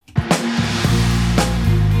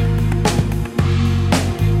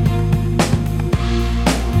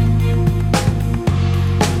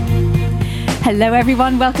Hello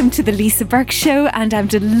everyone, welcome to the Lisa Burke Show, and I'm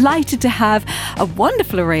delighted to have a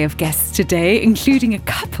wonderful array of guests today, including a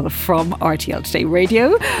couple from RTL Today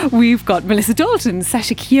Radio. We've got Melissa Dalton,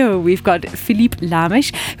 Sacha Keogh, we've got Philippe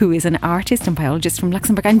Lamisch, who is an artist and biologist from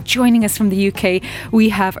Luxembourg, and joining us from the UK we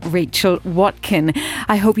have Rachel Watkin.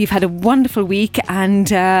 I hope you've had a wonderful week,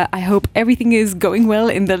 and I hope everything is going well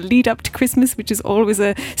in the lead up to Christmas, which is always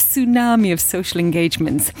a tsunami of social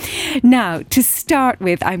engagements. Now, to start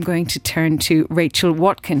with, I'm going to turn to Rachel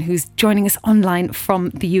Watkin, who's joining us online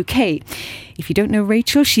from the UK. If you don't know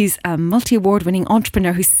Rachel, she's a multi-award winning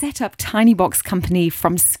entrepreneur who set up Tiny Box Company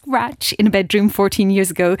from scratch in a bedroom 14 years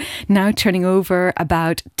ago, now turning over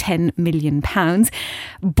about £10 million.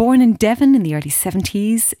 Born in Devon in the early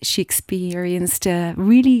 70s, she experienced a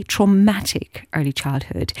really traumatic early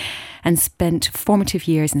childhood and spent formative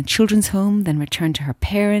years in a children's home, then returned to her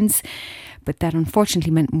parents. But that unfortunately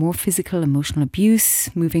meant more physical, emotional abuse,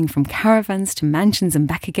 moving from caravans to mansions and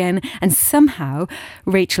back again. And somehow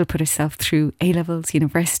Rachel put herself through A-levels,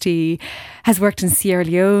 university, has worked in Sierra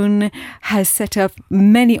Leone, has set up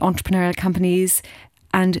many entrepreneurial companies.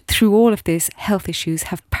 And through all of this, health issues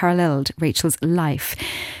have paralleled Rachel's life.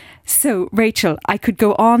 So, Rachel, I could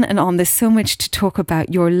go on and on. There's so much to talk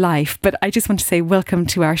about your life. But I just want to say welcome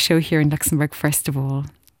to our show here in Luxembourg, first of all.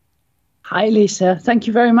 Hi, Lisa. Thank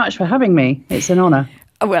you very much for having me. It's an honour.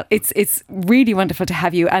 Well, it's really wonderful to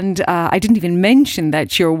have you. And I didn't even mention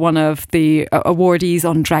that you're one of the awardees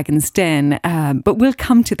on Dragon's Den, but we'll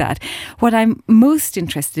come to that. What I'm most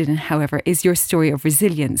interested in, however, is your story of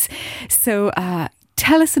resilience. So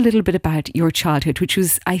tell us a little bit about your childhood, which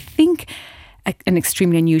was, I think, an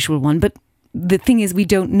extremely unusual one. But the thing is, we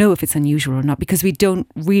don't know if it's unusual or not because we don't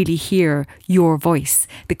really hear your voice,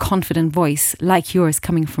 the confident voice like yours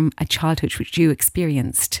coming from a childhood which you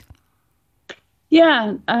experienced.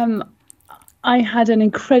 Yeah, I had an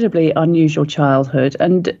incredibly unusual childhood.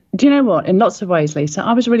 And do you know what? In lots of ways, Lisa,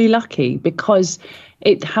 I was really lucky because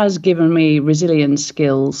it has given me resilience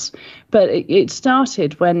skills. But it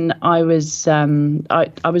started when I was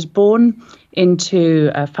born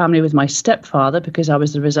into a family with my stepfather because I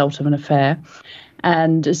was the result of an affair.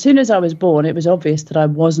 And as soon as I was born, it was obvious that I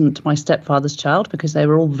wasn't my stepfather's child because they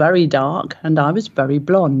were all very dark and I was very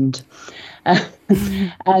blonde.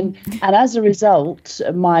 And as a result,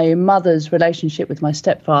 my mother's relationship with my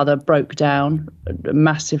stepfather broke down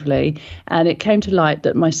massively. And it came to light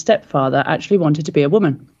that my stepfather actually wanted to be a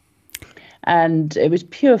woman. And it was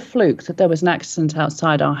pure fluke that there was an accident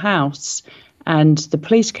outside our house. And the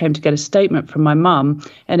police came to get a statement from my mum.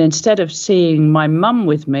 And instead of seeing my mum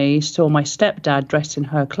with me, saw my stepdad dressed in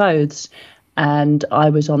her clothes. And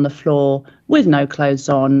I was on the floor with no clothes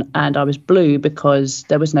on. And I was blue because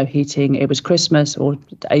there was no heating. It was Christmas or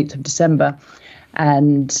the 8th of December.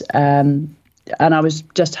 And I was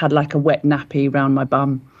just had like a wet nappy round my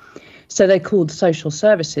bum. So they called social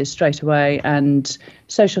services straight away, and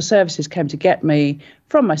social services came to get me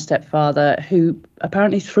from my stepfather, who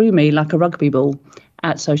apparently threw me like a rugby ball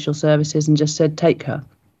at social services and just said, take her.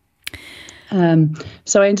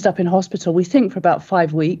 So I ended up in hospital, we think, for about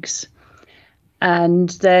 5 weeks, and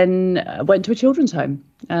then went to a children's home.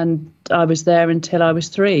 And I was there until I was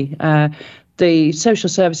 3. The social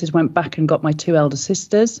services went back and got my 2 elder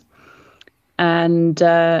sisters. And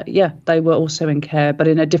they were also in care, but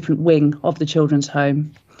in a different wing of the children's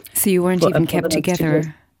home. So you weren't even kept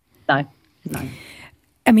together? No.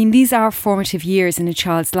 I mean, these are formative years in a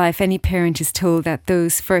child's life. Any parent is told that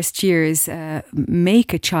those first years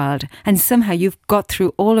make a child. And somehow you've got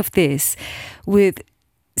through all of this with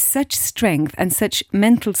such strength and such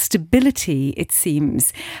mental stability, it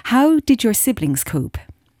seems. How did your siblings cope?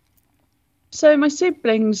 So my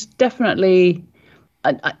siblings definitely...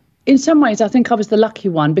 in some ways, I think I was the lucky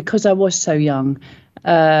one because I was so young.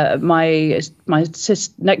 My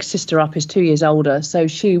next sister up is 2 years older, so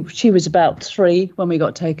she was about 3 when we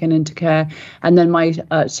got taken into care, and then my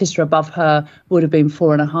sister above her would have been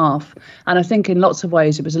 4.5. And I think in lots of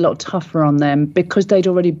ways it was a lot tougher on them because they'd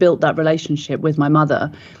already built that relationship with my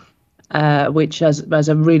mother, which as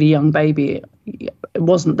a really young baby, it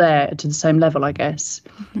wasn't there to the same level, I guess.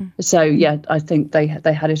 Mm-hmm. So, yeah, I think they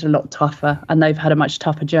had it a lot tougher, and they've had a much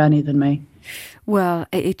tougher journey than me. Well,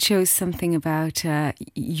 it shows something about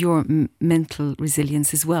your mental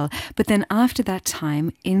resilience as well. But then after that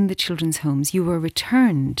time in the children's homes, you were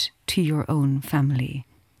returned to your own family.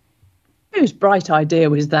 Whose bright idea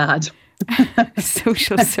was that?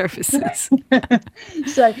 Social services.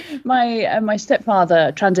 So my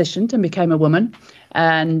stepfather transitioned and became a woman,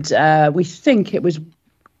 and we think it was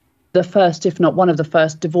the first, if not one of the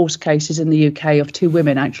first, divorce cases in the UK of 2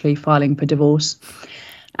 women actually filing for divorce.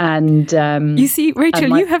 And you see,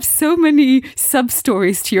 Rachel, you have so many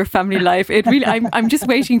sub-stories to your family life. It really, I'm just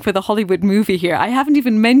waiting for the Hollywood movie here. I haven't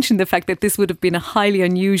even mentioned the fact that this would have been a highly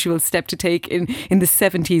unusual step to take in the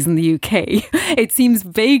 70s in the UK. It seems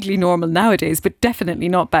vaguely normal nowadays, but definitely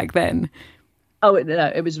not back then. Oh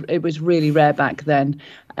no, it was really rare back then,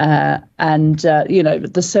 and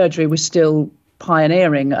the surgery was still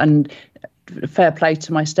pioneering, and fair play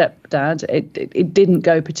to my stepdad, it didn't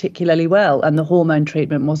go particularly well, and the hormone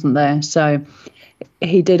treatment wasn't there, so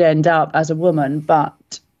he did end up as a woman,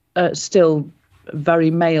 but still very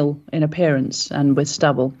male in appearance and with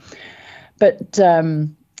stubble. But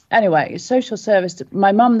anyway, social service.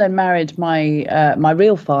 My mum then married my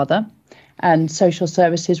real father. And social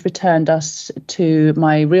services returned us to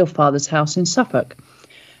my real father's house in Suffolk.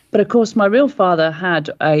 But of course, my real father had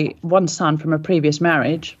one son from a previous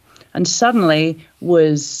marriage, and suddenly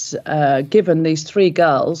was given these 3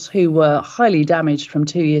 girls who were highly damaged from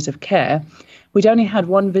 2 years of care. We'd only had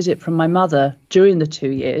one visit from my mother during the 2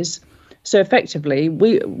 years. So effectively,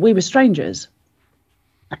 we were strangers.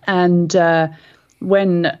 And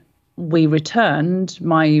when we returned,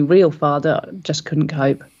 my real father just couldn't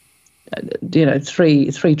cope.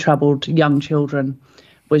 Three troubled young children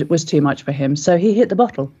was too much for him. So he hit the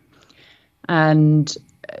bottle. And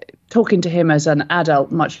talking to him as an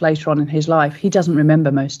adult much later on in his life, he doesn't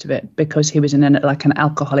remember most of it because he was in an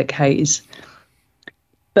alcoholic haze.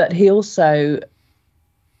 But he also,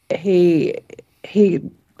 he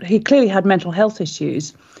clearly had mental health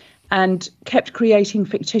issues and kept creating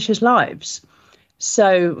fictitious lives.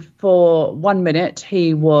 So for 1 minute,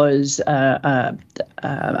 he was an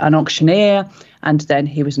auctioneer, and then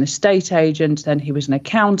he was an estate agent, then he was an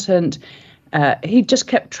accountant. He just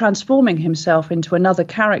kept transforming himself into another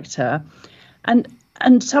character. And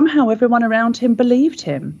somehow everyone around him believed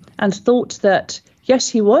him and thought that, yes,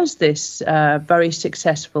 he was this very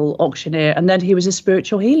successful auctioneer, and then he was a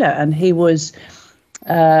spiritual healer, and he was,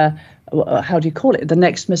 the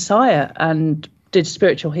next Messiah, and did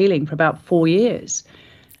spiritual healing for about 4 years.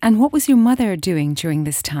 And what was your mother doing during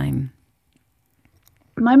this time?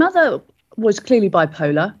 My mother was clearly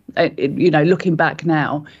bipolar. Looking back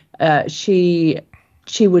now, she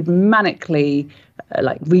would manically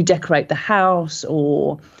redecorate the house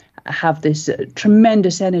or have this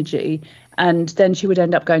tremendous energy, and then she would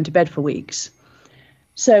end up going to bed for weeks.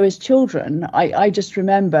 So as children, I just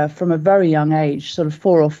remember from a very young age, sort of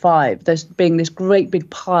 4 or 5, there's being this great big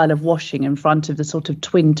pile of washing in front of the sort of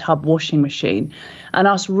twin tub washing machine, and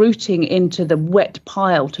us rooting into the wet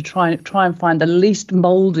pile to try and find the least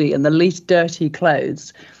mouldy and the least dirty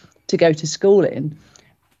clothes to go to school in,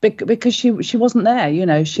 because she wasn't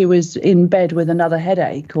there. She was in bed with another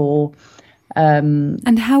headache or.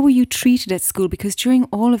 And how were you treated at school? Because during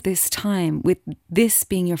all of this time, with this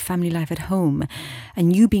being your family life at home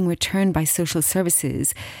and you being returned by social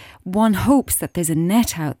services, one hopes that there's a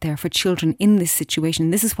net out there for children in this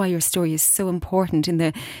situation. This is why your story is so important,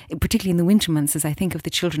 particularly in the winter months, as I think of the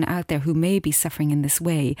children out there who may be suffering in this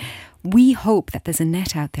way. We hope that there's a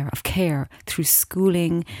net out there of care through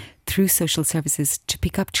schooling, through social services to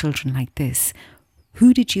pick up children like this.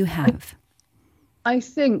 Who did you have? I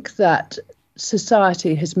think that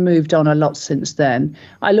society has moved on a lot since then.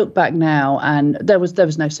 I look back now, and there was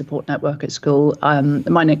no support network at school.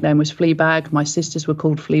 My nickname was Fleabag. My sisters were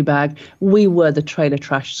called Fleabag. We were the trailer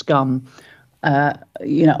trash scum,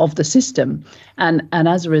 of the system, and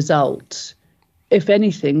as a result, if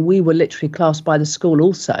anything, we were literally classed by the school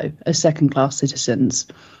also as second-class citizens.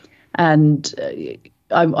 And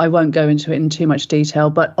I won't go into it in too much detail,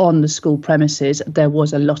 but on the school premises, there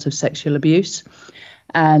was a lot of sexual abuse.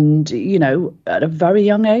 And, at a very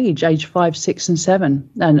young age 5, 6 and 7.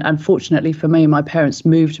 And unfortunately for me, my parents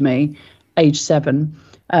moved me age 7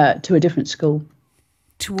 to a different school.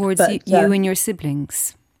 Towards you and your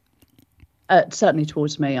siblings? Certainly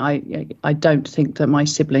towards me. I don't think that my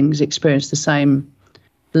siblings experienced the same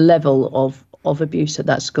level of abuse at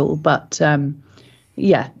that school. But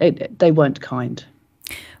they weren't kind.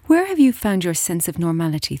 Where have you found your sense of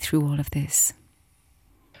normality through all of this?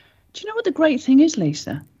 Do you know what the great thing is,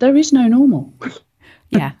 Lisa? There is no normal.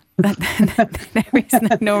 Yeah, there is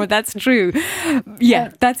no normal. That's true.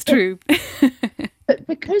 Yeah, that's true. But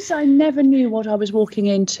because I never knew what I was walking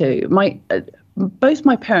into, both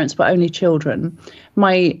my parents were only children.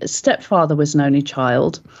 My stepfather was an only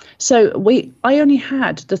child. So I only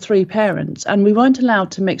had the 3 parents, and we weren't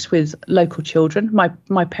allowed to mix with local children.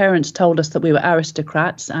 My parents told us that we were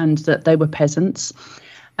aristocrats and that they were peasants.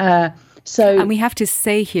 And we have to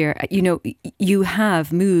say here, you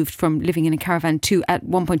have moved from living in a caravan to, at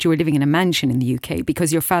one point, you were living in a mansion in the UK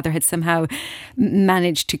because your father had somehow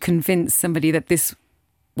managed to convince somebody that this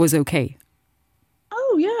was okay.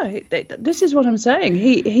 Oh yeah, this is what I'm saying.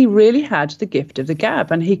 He really had the gift of the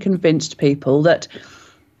gab, and he convinced people that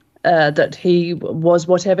that he was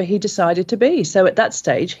whatever he decided to be. So at that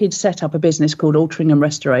stage, he'd set up a business called Altrincham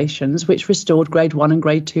Restorations, which restored Grade 1 and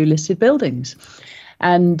Grade 2 listed buildings.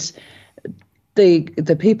 And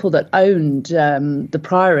the people that owned the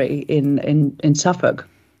Priory in Suffolk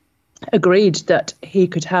agreed that he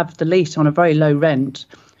could have the lease on a very low rent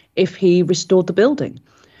if he restored the building.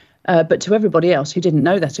 But to everybody else who didn't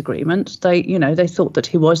know that agreement, they thought that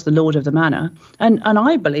he was the lord of the manor, and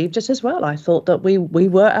I believed it as well. I thought that we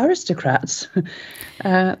were aristocrats.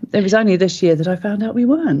 It was only this year that I found out we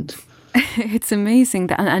weren't. It's amazing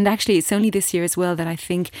that, and actually it's only this year as well that I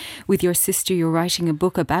think with your sister you're writing a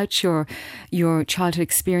book about your childhood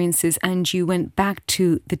experiences, and you went back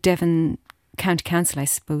to the Devon County Council, I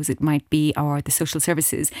suppose it might be, or the social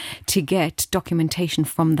services, to get documentation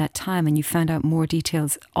from that time, and you found out more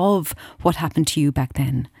details of what happened to you back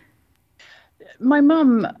then. My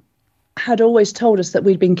mum had always told us that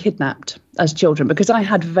we'd been kidnapped as children, because I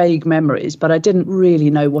had vague memories, but I didn't really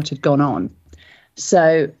know what had gone on.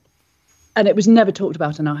 So, and it was never talked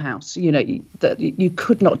about in our house. That you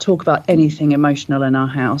could not talk about anything emotional in our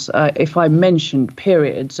house. If I mentioned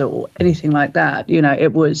periods or anything like that,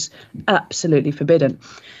 it was absolutely forbidden.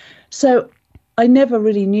 So I never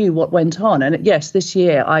really knew what went on. And yes, this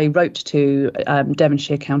year I wrote to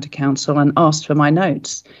Devonshire County Council and asked for my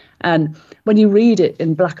notes. And when you read it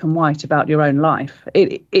in black and white about your own life,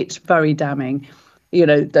 it's very damning.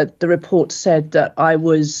 That the report said that I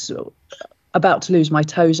was about to lose my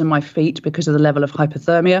toes and my feet because of the level of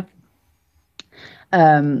hypothermia.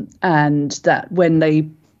 And that when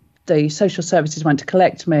the social services went to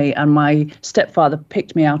collect me and my stepfather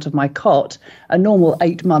picked me out of my cot, a normal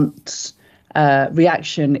 8 months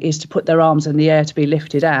reaction is to put their arms in the air to be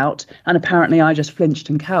lifted out. And apparently I just flinched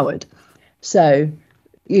and cowered. So,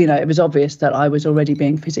 it was obvious that I was already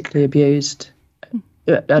being physically abused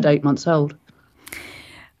at 8 months old.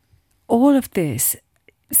 All of this,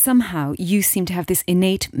 somehow you seem to have this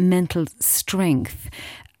innate mental strength,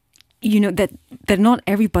 that not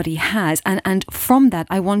everybody has. And from that,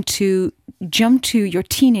 I want to jump to your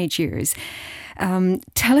teenage years.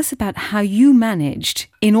 Tell us about how you managed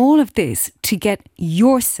in all of this to get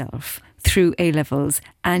yourself through A-levels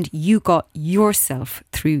and you got yourself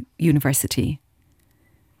through university.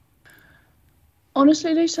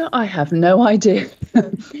 Honestly, Lisa, I have no idea.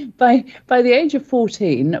 By the age of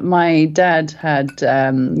 14, my dad had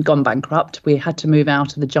gone bankrupt. We had to move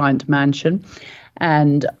out of the giant mansion,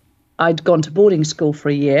 and I'd gone to boarding school for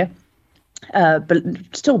a year, but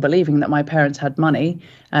still believing that my parents had money.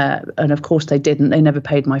 And of course they didn't. They never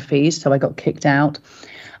paid my fees, so I got kicked out.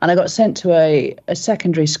 And I got sent to a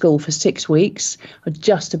secondary school for 6 weeks. I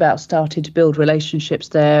just about started to build relationships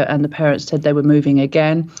there, and the parents said they were moving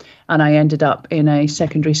again. And I ended up in a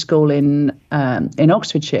secondary school in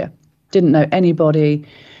Oxfordshire. Didn't know anybody.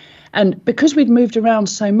 And because we'd moved around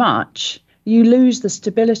so much, you lose the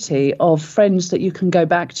stability of friends that you can go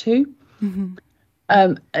back to. Mm-hmm.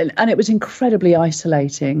 And it was incredibly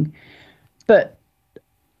isolating. But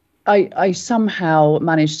I somehow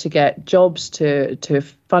managed to get jobs to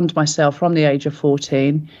fund myself from the age of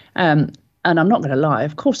 14. And I'm not going to lie,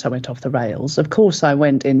 of course I went off the rails. Of course I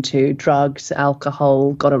went into drugs,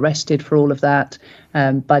 alcohol, got arrested for all of that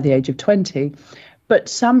by the age of 20. But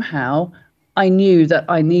somehow I knew that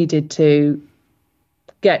I needed to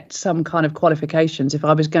get some kind of qualifications if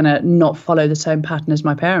I was going to not follow the same pattern as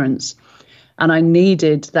my parents. And I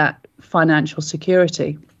needed that financial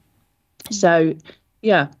security. So,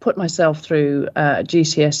 yeah, put myself through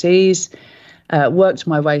GCSEs, worked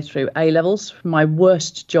my way through A-levels. My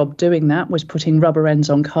worst job doing that was putting rubber ends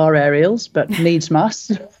on car aerials, but needs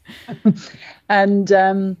must. And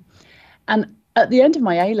at the end of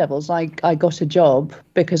my A-levels, I got a job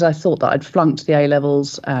because I thought that I'd flunked the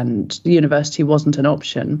A-levels and the university wasn't an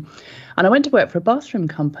option. And I went to work for a bathroom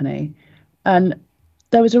company. And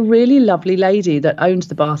there was a really lovely lady that owned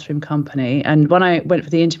the bathroom company. And when I went for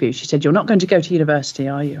the interview, she said, "You're not going to go to university,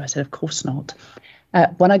 are you?" I said, "Of course not."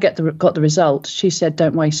 When I got the result, she said,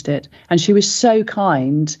 "Don't waste it." And she was so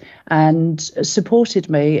kind and supported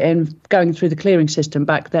me in going through the clearing system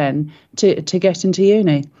back then to get into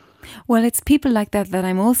uni. Well, it's people like that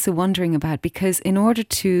I'm also wondering about, because in order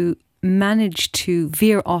to manage to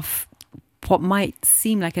veer off what might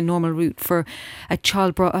seem like a normal route for a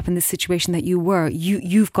child brought up in the situation that you were,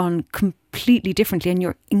 you've gone completely differently, and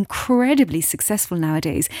you're incredibly successful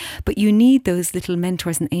nowadays. But you need those little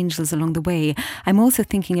mentors and angels along the way. I'm also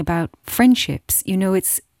thinking about friendships.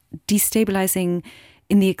 It's destabilizing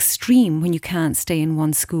in the extreme when you can't stay in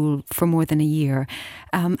one school for more than a year.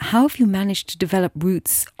 How have you managed to develop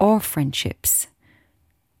roots or friendships,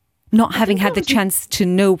 not having had the chance to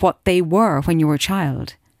know what they were when you were a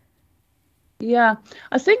child? Yeah,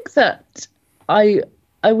 I think that I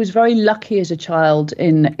was very lucky as a child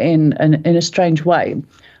in a strange way.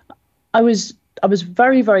 I was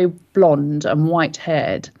very, very blonde and white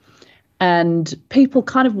haired, and people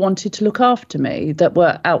kind of wanted to look after me that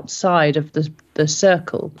were outside of the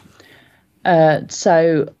circle.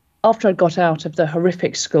 So after I got out of the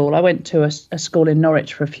horrific school, I went to a school in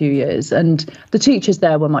Norwich for a few years, and the teachers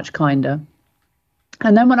there were much kinder.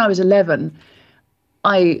 And then when I was 11,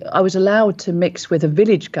 I was allowed to mix with a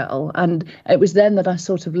village girl, and it was then that I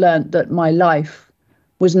sort of learnt that my life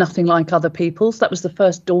was nothing like other people's. That was the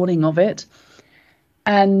first dawning of it.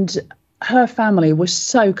 And her family was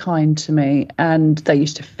so kind to me, and they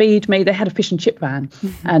used to feed me. They had a fish and chip van,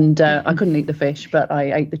 and I couldn't eat the fish, but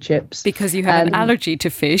I ate the chips. Because you have an allergy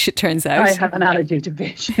to fish, it turns out. I have an allergy to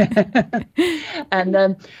fish. And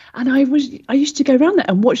I used to go around there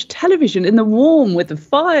and watch television in the warm with the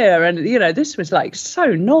fire, and this was like so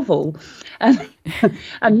novel and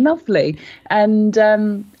and lovely. And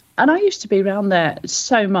I used to be around there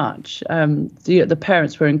so much. The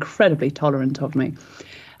parents were incredibly tolerant of me.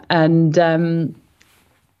 And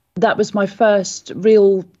that was my first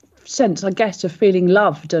real sense, I guess, of feeling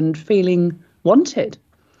loved and feeling wanted.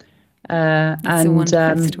 It's a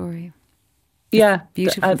wonderful story. Yeah.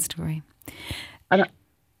 Beautiful story. And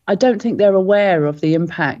I don't think they're aware of the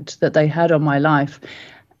impact that they had on my life.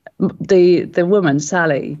 The woman,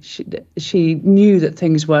 Sally, she knew that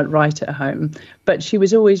things weren't right at home, but she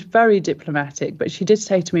was always very diplomatic. But she did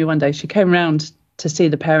say to me one day, she came round to see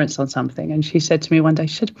the parents on something, and she said to me one day,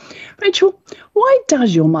 she said, "Rachel, why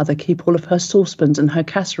does your mother keep all of her saucepans and her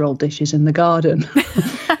casserole dishes in the garden?"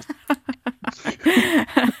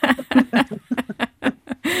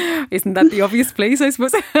 Isn't that the obvious place, I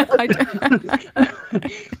suppose?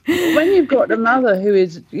 When you've got a mother who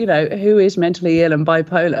is mentally ill and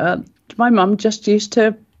bipolar, my mum just used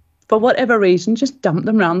to, for whatever reason, just dump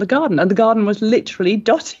them around the garden. And the garden was literally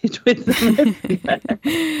dotted with them everywhere.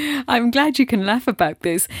 I'm glad you can laugh about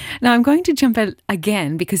this. Now, I'm going to jump out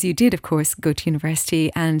again, because you did, of course, go to university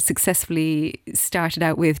and successfully started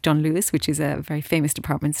out with John Lewis, which is a very famous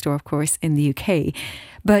department store, of course, in the UK.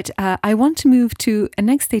 But I want to move to a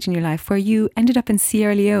next stage in your life where you ended up in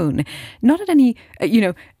Sierra Leone. Not at any,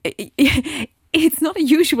 it's not a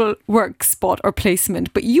usual work spot or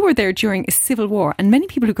placement, but you were there during a civil war. And many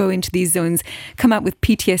people who go into these zones come out with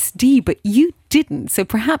PTSD, but you didn't. So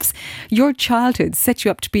perhaps your childhood set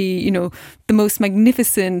you up to be, the most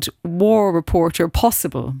magnificent war reporter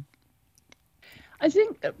possible. I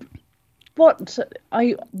think what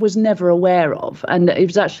I was never aware of, and it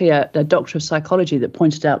was actually a doctor of psychology that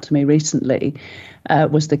pointed out to me recently,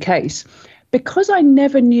 was the case. Because I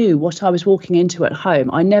never knew what I was walking into at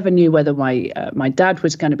home, I never knew whether my dad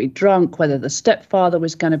was going to be drunk, whether the stepfather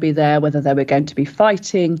was going to be there, whether they were going to be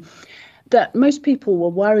fighting, that most people were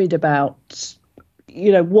worried about,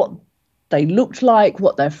 what they looked like,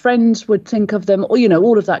 what their friends would think of them, or,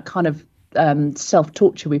 all of that kind of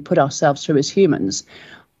self-torture we put ourselves through as humans.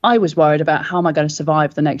 I was worried about how am I going to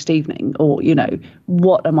survive the next evening, or,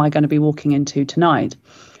 what am I going to be walking into tonight?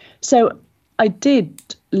 So I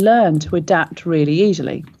did learn to adapt really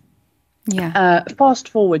easily. Yeah. Fast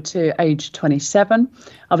forward to age 27,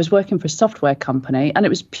 I was working for a software company, and it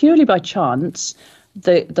was purely by chance.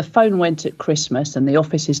 The phone went at Christmas and the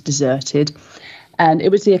office is deserted, and it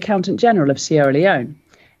was the Accountant General of Sierra Leone.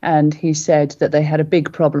 And he said that they had a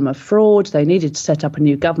big problem of fraud. They needed to set up a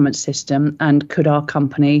new government system, and could our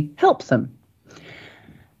company help them?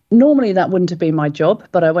 Normally that wouldn't have been my job,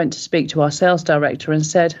 but I went to speak to our sales director and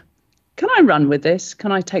said, "Can I run with this?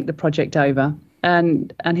 Can I take the project over?"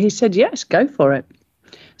 And he said, "Yes, go for it."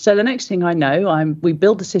 So the next thing I know, we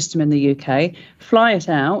build the system in the UK, fly it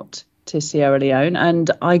out to Sierra Leone, and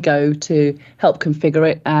I go to help configure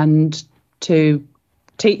it and to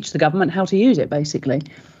teach the government how to use it, basically.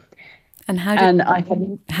 And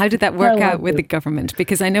how did that work out with the government?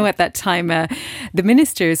 Because I know at that time the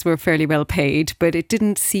ministers were fairly well paid, but it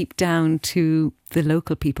didn't seep down to the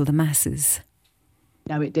local people, the masses.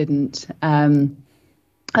 No, it didn't.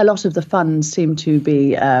 A lot of the funds seemed to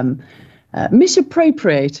be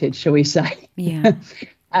misappropriated, shall we say. Yeah.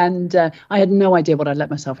 And I had no idea what I'd let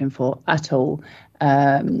myself in for at all.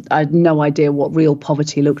 I had no idea what real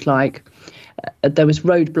poverty looked like. There was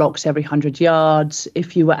roadblocks every 100 yards.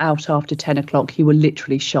 If you were out after 10 o'clock, you were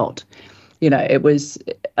literally shot. It was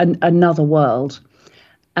another world.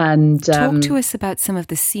 And talk to us about some of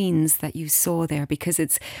the scenes that you saw there, because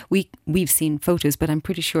we've seen photos, but I'm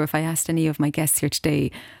pretty sure if I asked any of my guests here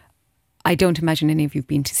today, I don't imagine any of you've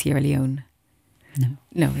been to Sierra Leone.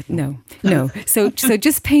 No. So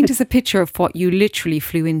just paint us a picture of what you literally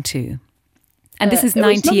flew into. And this is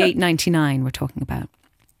 98, 99 we're talking about.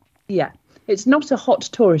 Yeah. It's not a hot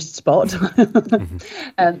tourist spot.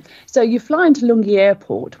 So you fly into Lungi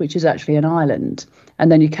Airport, which is actually an island,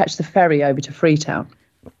 and then you catch the ferry over to Freetown.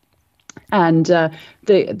 And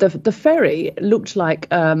the ferry looked like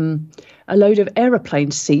a load of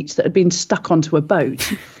aeroplane seats that had been stuck onto a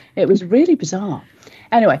boat. It was really bizarre.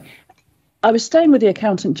 Anyway, I was staying with the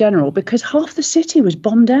accountant general because half the city was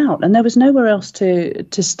bombed out and there was nowhere else to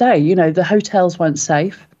stay. You know, the hotels weren't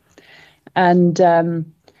safe. And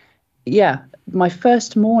my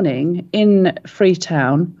first morning in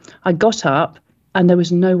Freetown, I got up and there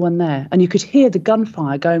was no one there. And you could hear the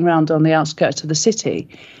gunfire going around on the outskirts of the city.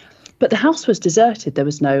 But the house was deserted. There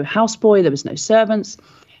was no houseboy, there was no servants.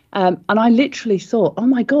 And I literally thought, oh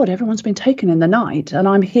my God, everyone's been taken in the night and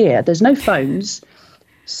I'm here. There's no phones.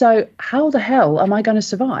 So how the hell am I going to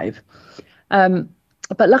survive?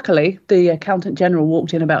 But luckily, the accountant general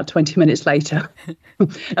walked in about 20 minutes later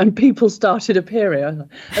and people started appearing. I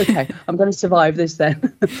was like, okay, I'm going to survive this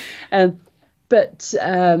then. But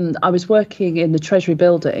I was working in the Treasury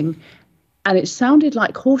building and it sounded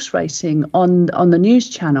like horse racing on the news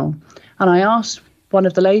channel. And I asked one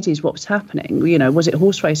of the ladies what was happening, you know, was it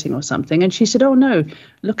horse racing or something? And she said, oh, no,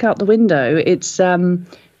 look out the window.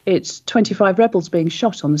 It's 25 rebels being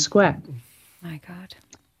shot on the square. My God.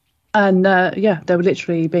 And they were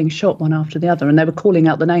literally being shot one after the other and they were calling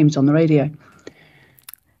out the names on the radio.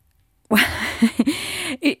 Well,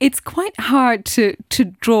 it's quite hard to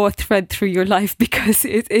draw a thread through your life because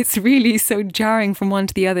it's really so jarring from one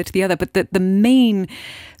to the other. But the main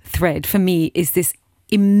thread for me is this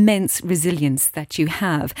immense resilience that you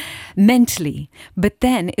have mentally. But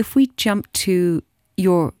then if we jump to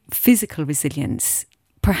your physical resilience,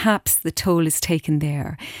 perhaps the toll is taken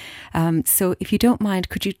there. So if you don't mind,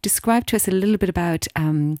 could you describe to us a little bit about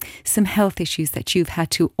some health issues that you've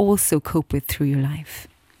had to also cope with through your life?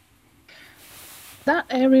 That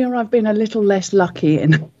area I've been a little less lucky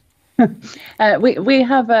in. We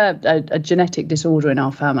have a genetic disorder in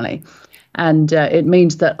our family, and it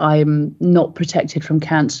means that I'm not protected from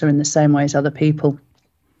cancer in the same way as other people.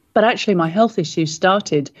 But actually, my health issues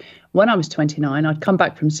started when I was 29. I'd come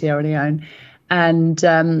back from Sierra Leone, and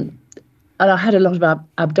I had a lot of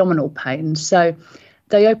abdominal pain. So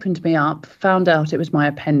they opened me up, found out it was my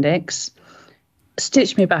appendix,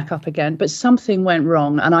 stitched me back up again, but something went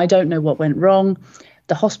wrong and I don't know what went wrong.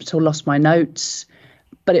 The hospital lost my notes,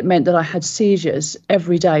 but it meant that I had seizures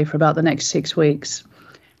every day for about the next 6 weeks.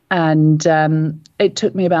 And it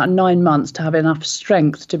took me about 9 months to have enough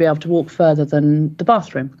strength to be able to walk further than the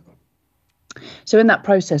bathroom. So in that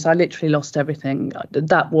process, I literally lost everything.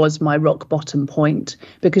 That was my rock bottom point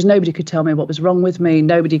because nobody could tell me what was wrong with me.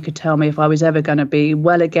 Nobody could tell me if I was ever going to be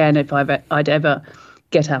well again, if I'd ever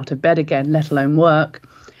get out of bed again, let alone work.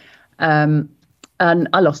 And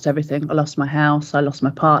I lost everything. I lost my house. I lost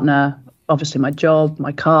my partner, obviously my job,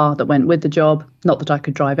 my car that went with the job. Not that I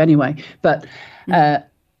could drive anyway, but that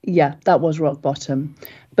was rock bottom.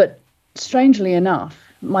 But strangely enough,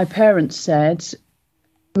 my parents said,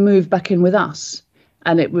 move back in with us.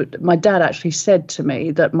 And my dad actually said to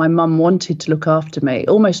me that my mum wanted to look after me,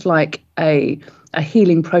 almost like a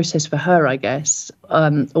healing process for her, I guess,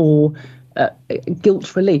 or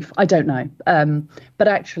guilt relief. I don't know. But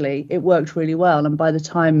actually, it worked really well. And by the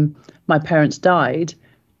time my parents died,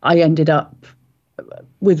 I ended up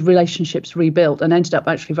with relationships rebuilt and ended up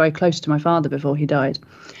actually very close to my father before he died.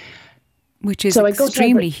 Which is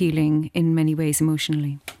extremely healing in many ways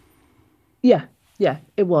emotionally. Yeah,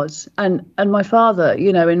 it was. And my father,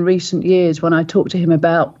 you know, in recent years, when I talked to him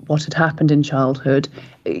about what had happened in childhood,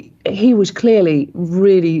 he was clearly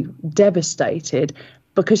really devastated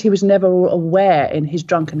because he was never aware in his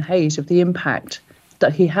drunken haze of the impact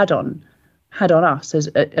that he had on us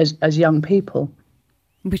as young people.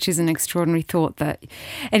 Which is an extraordinary thought. That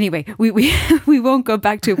anyway, we won't go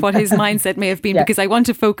back to what his mindset may have been because I want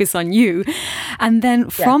to focus on you. And then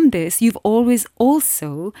from this, you've always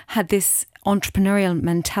also had this entrepreneurial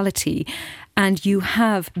mentality, and you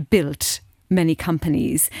have built many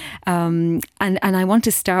companies. And I want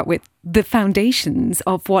to start with the foundations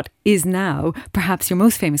of what is now perhaps your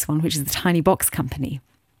most famous one, which is the Tiny Box Company.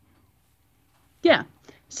 Yeah.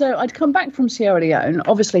 So I'd come back from Sierra Leone,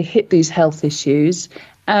 obviously hit these health issues,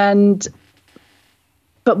 but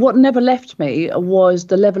what never left me was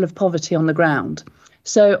the level of poverty on the ground.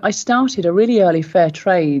 So I started a really early fair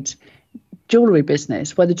trade jewellery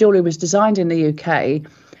business where the jewellery was designed in the UK,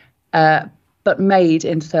 but made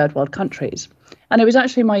in third world countries. And it was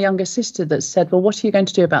actually my younger sister that said, well, what are you going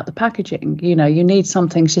to do about the packaging? You know, you need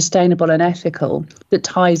something sustainable and ethical that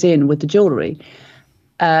ties in with the jewellery.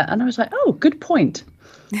 And I was like, oh, good point.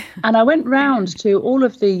 And I went round to all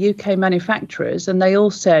of the UK manufacturers and they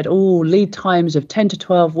all said, oh, lead times of 10 to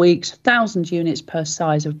 12 weeks, 1,000 units per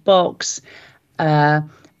size of box,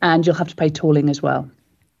 and you'll have to pay tooling as well.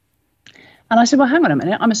 And I said, well, hang on a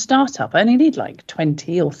minute, I'm a startup. I only need like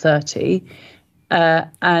 20 or 30.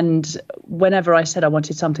 And whenever I said I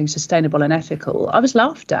wanted something sustainable and ethical, I was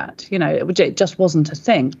laughed at. You know, it just wasn't a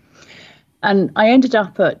thing. And I ended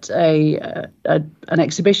up at an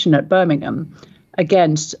exhibition at Birmingham,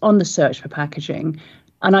 again, on the search for packaging.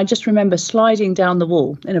 And I just remember sliding down the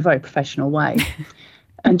wall in a very professional way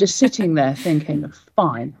and just sitting there thinking,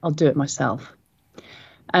 fine, I'll do it myself.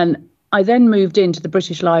 And I then moved into the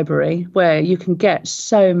British Library, where you can get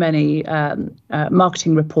so many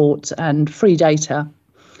marketing reports and free data,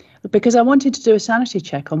 because I wanted to do a sanity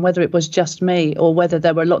check on whether it was just me or whether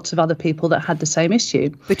there were lots of other people that had the same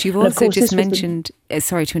issue. But you've also just mentioned,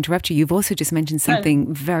 sorry to interrupt you, you've also just mentioned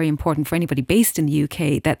something very important for anybody based in the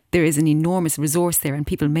UK, that there is an enormous resource there and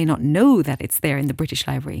people may not know that it's there in the British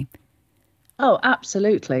Library. Oh,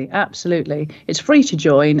 absolutely. Absolutely. It's free to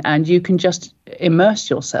join and you can just immerse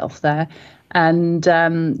yourself there. And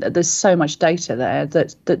there's so much data there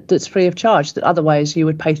that's free of charge that otherwise you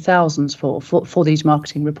would pay thousands for these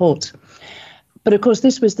marketing reports. But of course,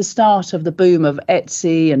 this was the start of the boom of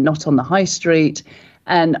Etsy and Not on the High Street.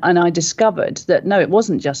 And I discovered that, no, it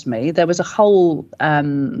wasn't just me. There was a whole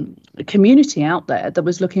community out there that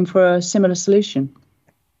was looking for a similar solution.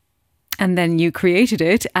 And then you created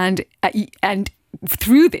it, and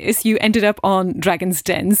through this, you ended up on Dragon's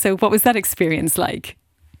Den. So what was that experience like?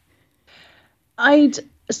 I'd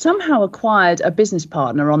somehow acquired a business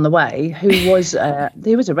partner on the way who was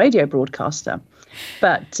he was a radio broadcaster.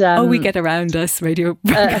 But we get around us radio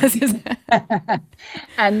broadcasters.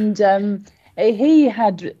 And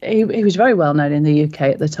he was very well known in the UK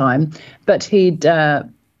at the time, but he'd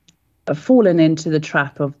fallen into the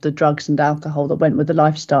trap of the drugs and alcohol that went with the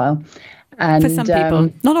lifestyle. And for some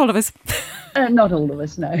people, not all of us. Not all of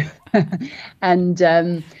us, no.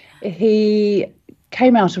 And he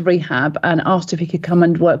came out of rehab and asked if he could come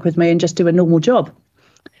and work with me and just do a normal job.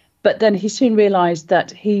 But then he soon realised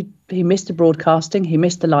that he missed the broadcasting, he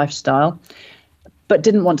missed the lifestyle, but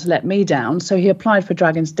didn't want to let me down. So he applied for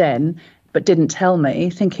Dragon's Den, but didn't tell me,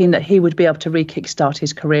 thinking that he would be able to re-kickstart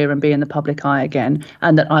his career and be in the public eye again,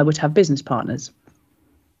 and that I would have business partners.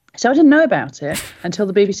 So I didn't know about it until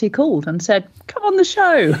the BBC called and said, come on the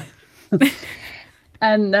show.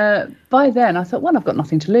 And by then I thought, well, I've got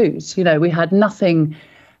nothing to lose. You know, we had nothing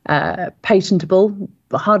patentable,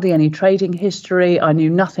 hardly any trading history. I knew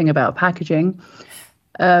nothing about packaging.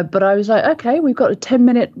 But I was like, OK, we've got a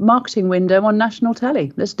 10-minute marketing window on national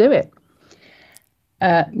telly. Let's do it.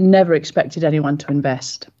 Never expected anyone to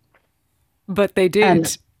invest. But they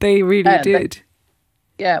did. They really did.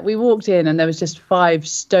 We walked in and there was just 5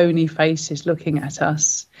 stony faces looking at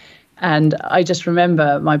us. And I just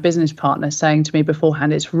remember my business partner saying to me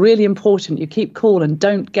beforehand, it's really important you keep cool and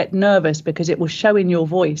don't get nervous because it will show in your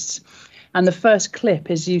voice. And the first clip,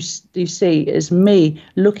 as you see, is me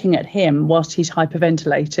looking at him whilst he's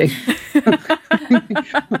hyperventilating.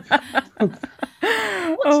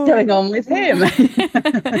 What's going on with him?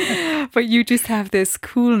 But you just have this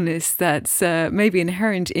coolness that's maybe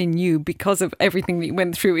inherent in you because of everything that you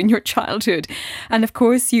went through in your childhood. And of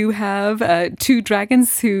course, you have 2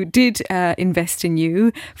 dragons who did invest in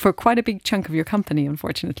you for quite a big chunk of your company,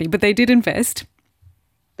 unfortunately. But they did invest.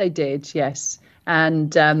 They did, yes.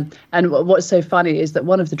 And what's so funny is that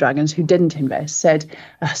one of the dragons who didn't invest said,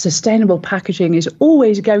 sustainable packaging is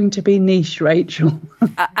always going to be niche, Rachel.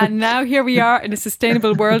 And now here we are in a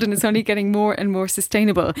sustainable world and it's only getting more and more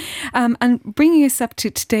sustainable. And bringing us up to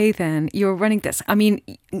today then, you're running this. I mean,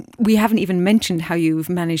 we haven't even mentioned how you've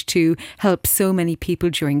managed to help so many people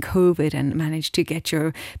during COVID and managed to get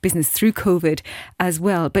your business through COVID as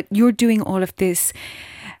well. But you're doing all of this.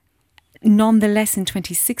 Nonetheless, in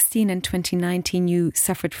 2016 and 2019, you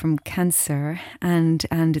suffered from cancer and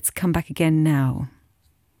it's come back again now.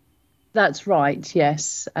 That's right,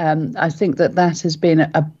 yes. I think that has been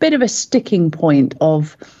a bit of a sticking point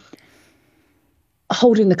of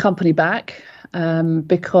holding the company back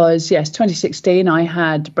because, yes, 2016, I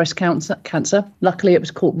had breast cancer. Luckily, it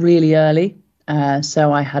was caught really early.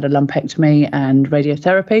 So I had a lumpectomy and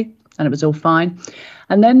radiotherapy and it was all fine.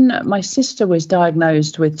 And then my sister was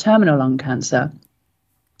diagnosed with terminal lung cancer.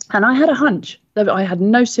 And I had a hunch that I had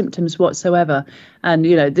no symptoms whatsoever. And,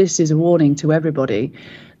 this is a warning to everybody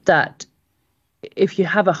that if you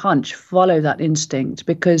have a hunch, follow that instinct,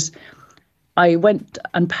 because I went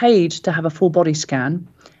and paid to have a full body scan,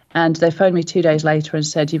 and they phoned me 2 days later and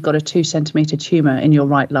said, you've got a 2-centimetre tumour in your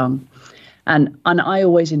right lung. And I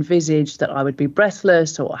always envisaged that I would be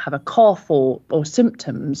breathless or have a cough or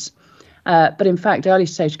symptoms. But in fact, early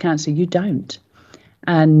stage cancer, you don't.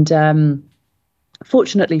 And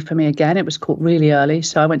fortunately for me, again, it was caught really early.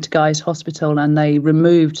 So I went to Guy's Hospital and they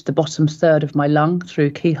removed the bottom third of my lung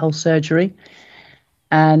through keyhole surgery.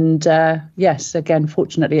 And yes, again,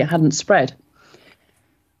 fortunately, it hadn't spread.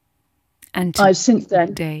 And since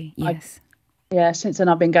then, since then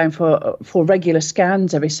I've been going for regular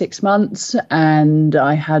scans every 6 months, and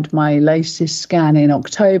I had my latest scan in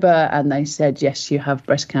October, and they said, yes, you have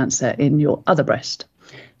breast cancer in your other breast.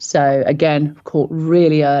 So again, caught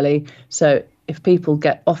really early. So if people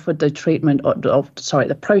get offered the treatment,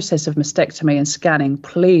 the process of mastectomy and scanning,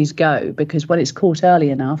 please go, because when it's caught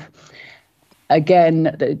early enough,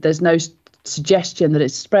 again, there's no suggestion that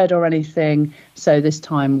it's spread or anything. So this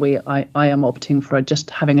time I am opting for just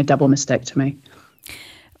having a double mastectomy.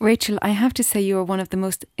 Rachel, I have to say you are one of the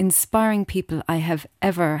most inspiring people I have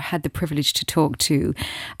ever had the privilege to talk to.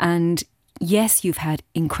 And yes, you've had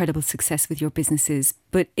incredible success with your businesses,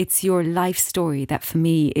 but it's your life story that for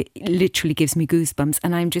me, it literally gives me goosebumps.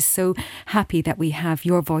 And I'm just so happy that we have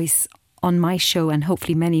your voice on my show and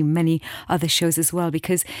hopefully many, many other shows as well,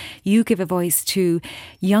 because you give a voice to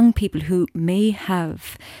young people who may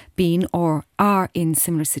have been or are in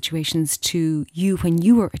similar situations to you when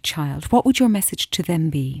you were a child. What would your message to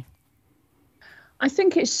them be? I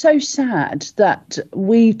think it's so sad that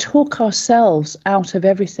we talk ourselves out of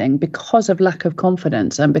everything because of lack of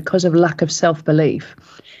confidence and because of lack of self-belief.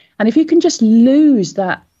 And if you can just lose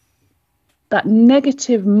that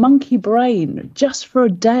negative monkey brain just for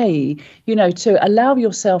a day, to allow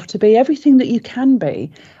yourself to be everything that you can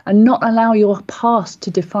be and not allow your past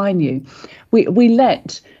to define you. We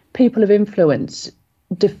let people of influence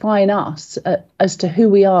define us as to who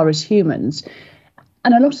we are as humans.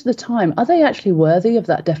 And a lot of the time, are they actually worthy of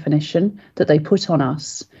that definition that they put on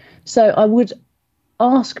us? So I would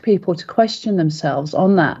ask people to question themselves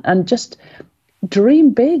on that and just dream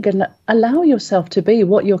big and allow yourself to be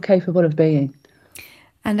what you're capable of being.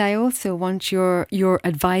 And I also want your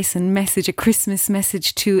advice and message, a Christmas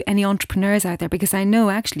message to any entrepreneurs out there, because I know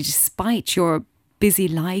actually despite your busy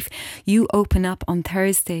life, you open up on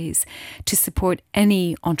Thursdays to support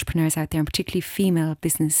any entrepreneurs out there, and particularly female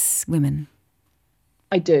business women.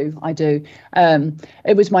 I do.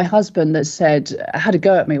 It was my husband that had a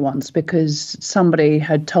go at me once because somebody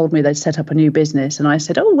had told me they'd set up a new business, and I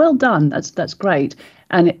said, "Oh, well done. That's great."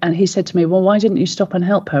 And he said to me, "Well, why didn't you stop and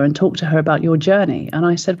help her and talk to her about your journey?" And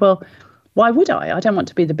I said, "Well, why would I? I don't want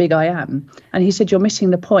to be the big I am." And he said, "You're missing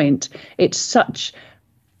the point. It's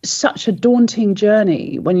such a daunting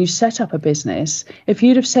journey when you set up a business. If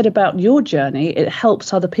you'd have said about your journey, it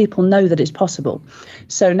helps other people know that it's possible."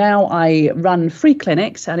 So now I run free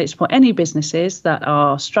clinics, and it's for any businesses that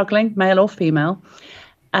are struggling, male or female,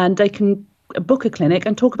 and they can book a clinic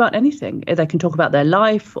and talk about anything. They can talk about their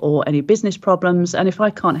life or any business problems, and if I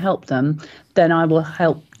can't help them, then I will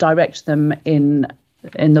help direct them in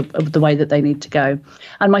the way that they need to go.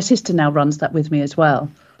 And my sister now runs that with me as well.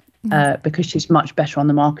 Because she's much better on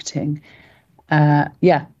the marketing.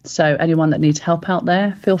 So anyone that needs help out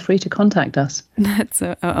there, feel free to contact us. That's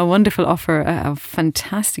a wonderful offer, a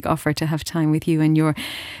fantastic offer to have time with you and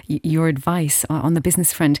your advice on the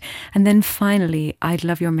business front. And then finally, I'd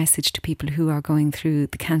love your message to people who are going through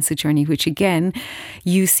the cancer journey, which again,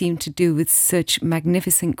 you seem to do with such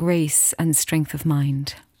magnificent grace and strength of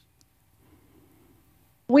mind.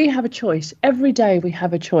 We have a choice. Every day we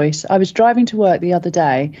have a choice. I was driving to work the other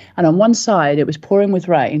day, and on one side it was pouring with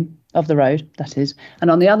rain, of the road, that is, and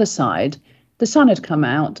on the other side the sun had come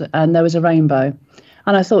out and there was a rainbow.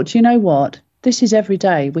 And I thought, you know what? This is every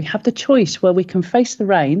day. We have the choice where we can face the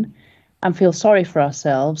rain and feel sorry for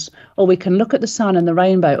ourselves, or we can look at the sun and the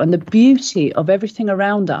rainbow and the beauty of everything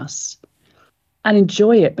around us and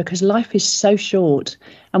enjoy it, because life is so short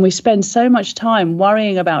and we spend so much time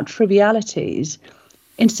worrying about trivialities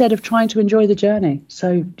instead of trying to enjoy the journey.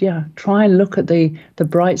 So, try and look at the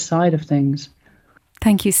bright side of things.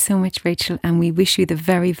 Thank you so much, Rachel. And we wish you the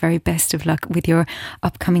very, very best of luck with your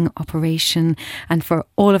upcoming operation and for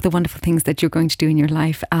all of the wonderful things that you're going to do in your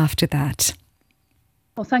life after that.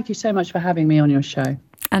 Well, thank you so much for having me on your show.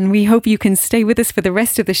 And we hope you can stay with us for the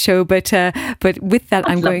rest of the show. But with that,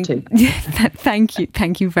 I'd love to. Thank you.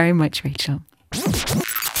 Thank you very much, Rachel.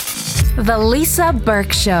 The Lisa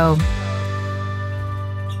Burke Show.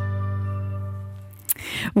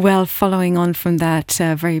 Well, following on from that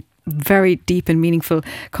very deep and meaningful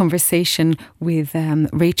conversation with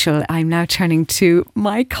Rachel, I'm now turning to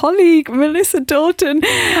my colleague Melissa Dalton.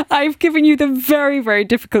 I've given you the very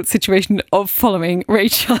difficult situation of following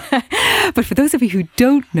Rachel. But for those of you who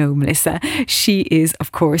don't know Melissa, she is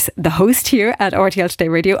of course the host here at RTL Today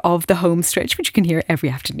Radio of The Home Stretch, which you can hear every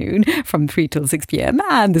afternoon from 3 till 6 p.m.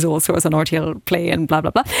 and there's all sorts on RTL Play and blah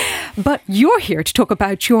blah blah. But you're here to talk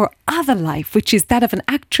about your other life, which is that of an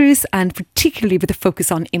actress, and particularly with a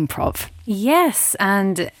focus on improv. Yes,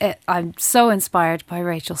 and I'm so inspired by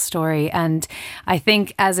Rachel's story, and I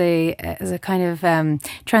think as a kind of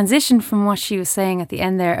transition from what she was saying at the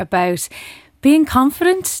end there about being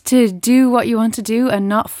confident to do what you want to do and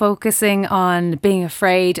not focusing on being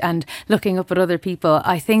afraid and looking up at other people.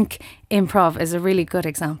 I think improv is a really good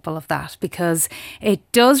example of that, because it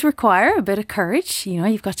does require a bit of courage. You know,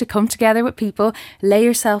 you've got to come together with people, lay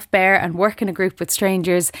yourself bare and work in a group with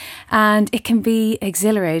strangers, and it can be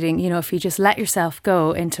exhilarating, you know, if you just let yourself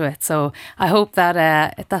go into it. So I hope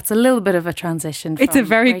that that's a little bit of a transition. It's a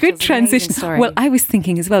very good transition. Well, I was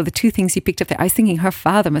thinking as well, the two things you picked up there, I was thinking her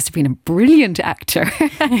father must have been a brilliant actor.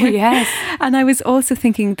 Yes. And I was also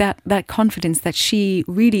thinking that confidence that she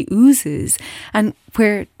really oozes, and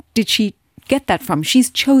where did she get that from? She's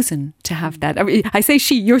chosen to have that. I say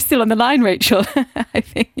she, you're still on the line, Rachel. I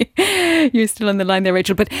think you're still on the line there,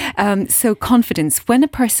 Rachel. But so confidence, when a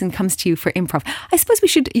person comes to you for improv, I suppose we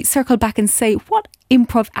should circle back and say what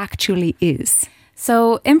improv actually is.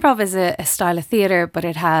 So improv is a style of theatre, but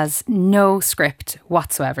it has no script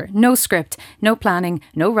whatsoever. No script, no planning,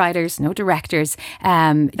 no writers, no directors.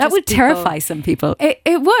 That would terrify some people.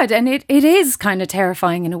 It would, and it is kind of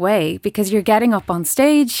terrifying in a way, because you're getting up on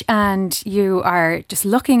stage and you are just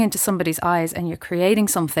looking into somebody's eyes and you're creating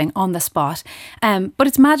something on the spot. But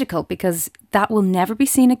it's magical, because that will never be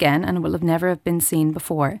seen again and will have never been seen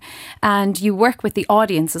before. And you work with the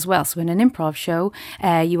audience as well. So in an improv show,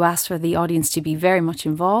 you ask for the audience to be very much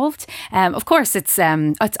involved. Of course, it's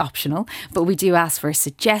optional, but we do ask for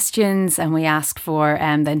suggestions and we ask for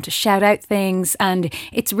them to shout out things. And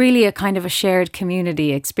it's really a kind of a shared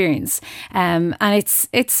community experience. And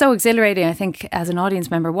it's so exhilarating, I think, as an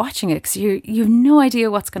audience member watching it, because you have no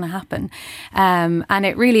idea what's going to happen. And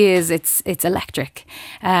it really is, it's electric.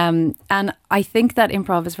 And I think that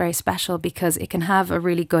improv is very special because it can have a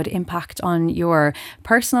really good impact on your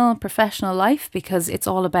personal and professional life, because it's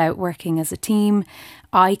all about working as a team,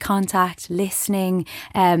 eye contact, listening,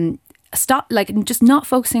 just not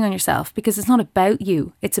focusing on yourself, because it's not about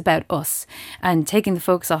you, it's about us, and taking the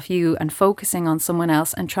focus off you and focusing on someone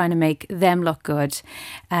else and trying to make them look good,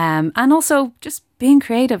 and also just being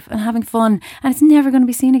creative and having fun, and it's never going to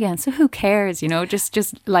be seen again, so who cares, you know,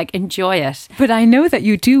 just like enjoy it. But I know that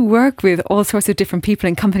you do work with all sorts of different people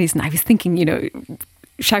in companies, and I was thinking, you know,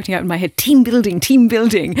 shouting out in my head, team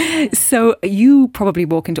building. So you probably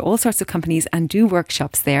walk into all sorts of companies and do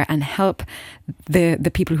workshops there and help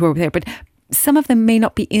the people who are there, but some of them may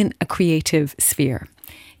not be in a creative sphere.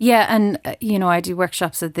 Yeah, and you know, I do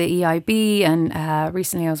workshops at the EIB, and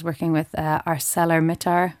recently I was working with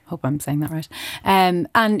ArcelorMittal. Hope I'm saying that right. And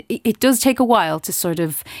it does take a while to sort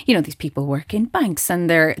of, you know, these people work in banks and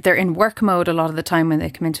they're in work mode a lot of the time when they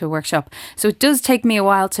come into a workshop. So it does take me a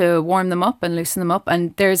while to warm them up and loosen them up.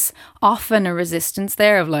 And there's often a resistance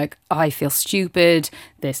there of like, I feel stupid.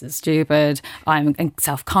 This is stupid. I'm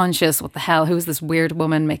self-conscious. What the hell? Who's this weird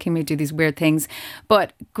woman making me do these weird things?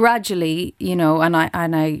 But gradually, you know, and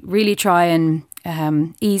I really try and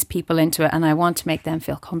ease people into it, and I want to make them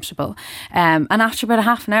feel comfortable. And after about a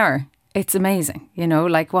half an hour, it's amazing, you know,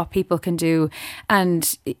 like what people can do.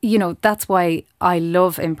 And, you know, that's why I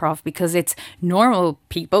love improv, because it's normal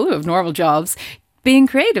people who have normal jobs being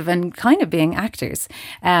creative and kind of being actors.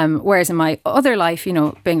 Whereas in my other life, you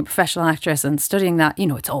know, being a professional actress and studying that, you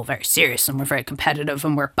know, it's all very serious and we're very competitive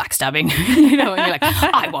and we're backstabbing, you know, and you're like,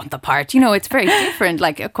 I want the part, you know, it's very different.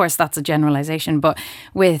 Like, of course, that's a generalization, but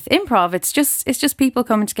with improv, it's just people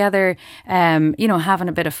coming together, you know, having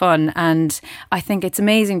a bit of fun. And I think it's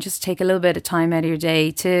amazing just to take a little bit of time out of your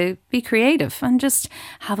day to be creative and just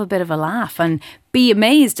have a bit of a laugh and be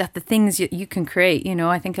amazed at the things you can create. You know,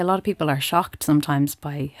 I think a lot of people are shocked sometimes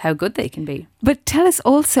by how good they can be. But tell us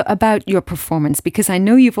also about your performance, because I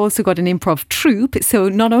know you've also got an improv troupe. So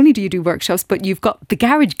not only do you do workshops, but you've got the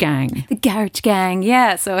Garage Gang. The Garage Gang,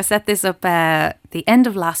 yeah. So I set this up the end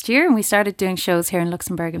of last year, and we started doing shows here in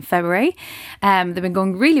Luxembourg in February. They've been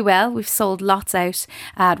going really well. We've sold lots out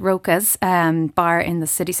at Roca's bar in the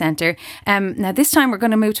city centre. Now this time we're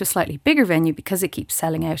going to move to a slightly bigger venue because it keeps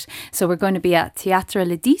selling out. So we're going to be at Théâtre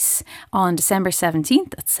Le 10 on December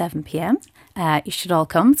 17th at 7 p.m. You should all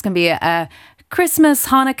come. It's going to be a Christmas,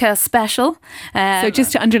 Hanukkah special. So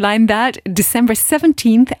just to underline that, December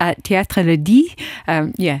 17th at Théâtre Le Dix.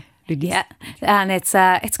 Yeah, and it's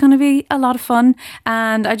going to be a lot of fun,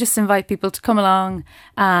 and I just invite people to come along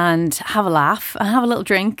and have a laugh and have a little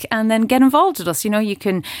drink and then get involved with us. You know, you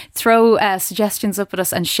can throw suggestions up at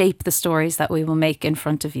us and shape the stories that we will make in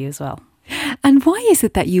front of you as well. And why is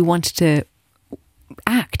it that you wanted to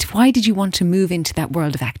act? Why did you want to move into that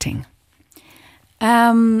world of acting?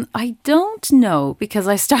 I don't know, because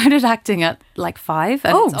I started acting at like 5.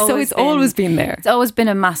 And it's always been there. It's always been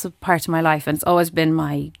a massive part of my life, and it's always been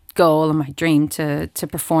my goal and my dream to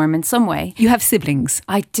perform in some way. You have siblings?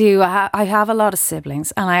 I do. I have a lot of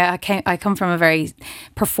siblings, and I come from a very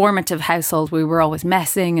performative household. We were always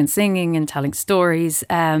messing and singing and telling stories.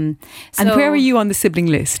 And where are you on the sibling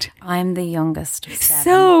list? I'm the youngest of 7.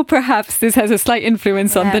 So perhaps this has a slight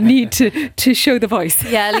influence on the need to show the voice.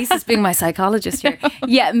 Yeah, Lisa's being my psychologist here.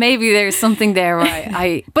 Yeah, maybe there's something there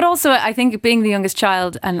where but also I think being the youngest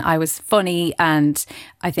child, and I was funny, and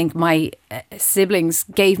I think my siblings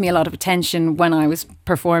gave me a lot of attention when I was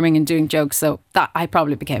performing and doing jokes, so that I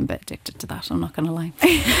probably became a bit addicted to that, I'm not going to lie.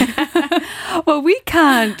 Well, we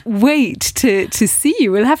can't wait to see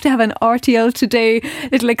you. We'll have to have an RTL Today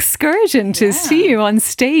little excursion to see you on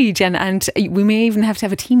stage, and we may even have to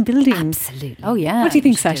have a team building. Absolutely. Oh yeah. What do you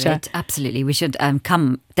think, Sasha? Absolutely. We should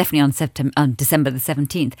come definitely on December the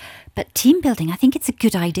 17th. But team building, I think it's a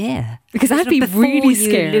good idea. Because I'd be really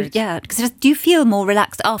scared. Because do you feel more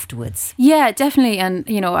relaxed afterwards? Yeah, definitely. And,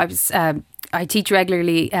 you know, I teach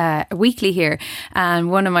regularly weekly here,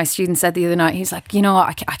 and one of my students said the other night, he's like, you know,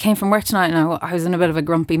 I came from work tonight and I was in a bit of a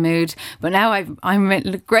grumpy mood, but now I'm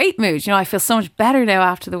in a great mood. You know, I feel so much better now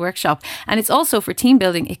after the workshop. And it's also for team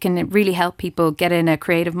building, it can really help people get in a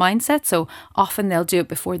creative mindset. So often they'll do it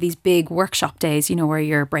before these big workshop days, you know, where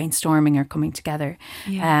you're brainstorming or coming together.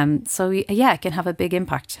 Yeah. So yeah, it can have a big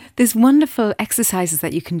impact. There's wonderful exercises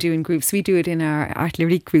that you can do in groups. We do it in our Art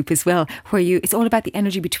Lyrique group as well, where it's all about the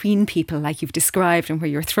energy between people, like you've described, and where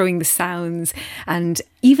you're throwing the sounds. And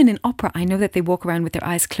even in opera, I know that they walk around with their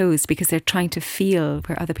eyes closed because they're trying to feel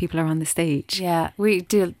where other people are on the stage. Yeah, we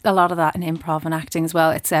do a lot of that in improv and acting as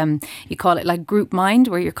well. It's you call it like group mind,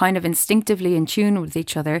 where you're kind of instinctively in tune with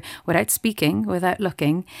each other without speaking, without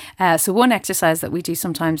looking. So one exercise that we do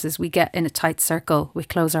sometimes is we get in a tight circle, we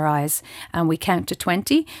close our eyes and we count to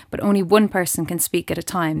 20, but only one person can speak at a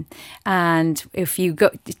time. And if you go,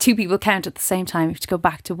 2 people count at the same time, you have to go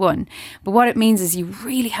back to 1. But what it means is you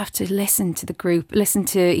really have to listen to the group, listen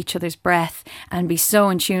to each other's breath, and be so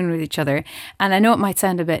in tune with each other. And I know it might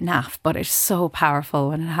sound a bit naff, but it's so powerful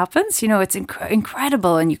when it happens. You know, it's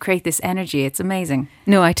incredible, and you create this energy. It's amazing.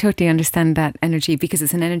 No, I totally understand that energy, because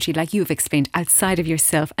it's an energy, like you've explained, outside of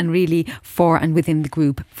yourself and really for and within the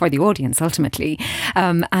group, for the audience ultimately.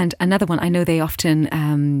 And another one, I know they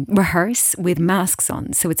often rehearse with masks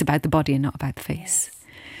on, so it's about the body and not about the face. Yes.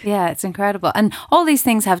 Yeah, it's incredible. And all these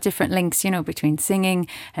things have different links, you know, between singing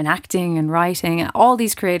and acting and writing and all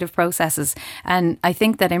these creative processes. And I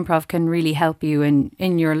think that improv can really help you in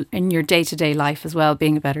your day-to-day life as well,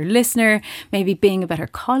 being a better listener, maybe being a better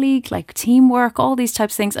colleague, like teamwork, all these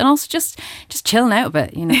types of things. And also just chilling out a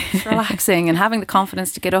bit, you know, just relaxing and having the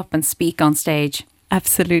confidence to get up and speak on stage.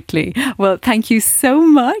 Absolutely. Well, thank you so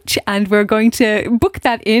much. And we're going to book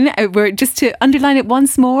that in. We're just to underline it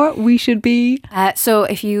once more, we should be... So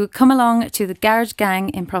if you come along to the Garage Gang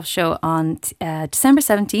improv show on December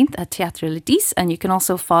 17th at Théâtre Le Dix, and you can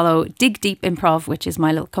also follow Dig Deep Improv, which is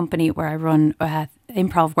my little company where I run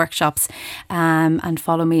improv workshops, and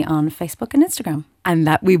follow me on Facebook and Instagram. And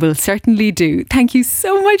that we will certainly do. Thank you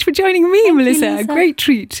so much for joining me, Thank Melissa. you, Lisa. A great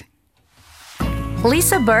treat.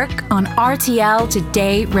 Lisa Burke on RTL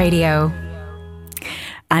Today Radio.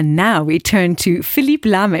 And now we turn to Philippe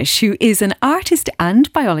Lamisch, who is an artist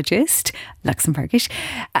and biologist, Luxembourgish,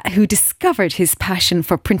 who discovered his passion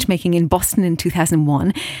for printmaking in Boston in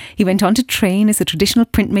 2001. He went on to train as a traditional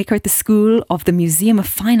printmaker at the School of the Museum of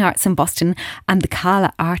Fine Arts in Boston and the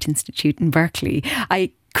Kala Art Institute in Berkeley.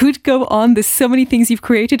 I could go on. There's so many things you've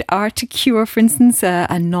created. Art to Cure, for instance,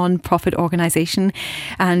 a non-profit organisation.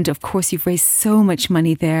 And of course, you've raised so much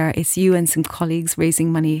money there. It's you and some colleagues raising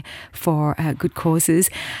money for good causes.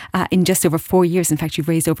 In just over 4 years, in fact, you've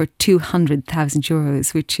raised over 200,000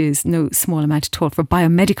 euros, which is no small amount at all, for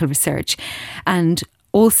biomedical research. And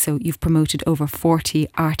also, you've promoted over 40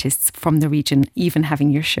 artists from the region, even having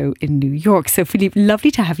your show in New York. So, Philippe,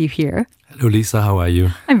 lovely to have you here. Hello, Lisa. How are you?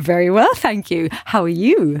 I'm very well, thank you. How are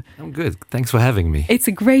you? I'm good. Thanks for having me. It's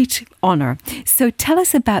a great honour. So, tell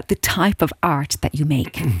us about the type of art that you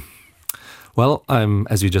make. Well,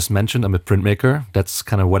 as you just mentioned, I'm a printmaker. That's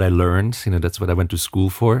kind of what I learned. That's what I went to school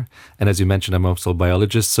for. And as you mentioned, I'm also a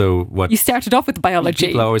biologist. So you started off with biology.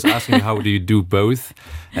 People are always asking me, how do you do both?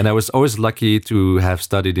 And I was always lucky to have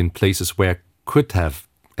studied in places where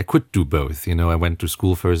I could do both. I went to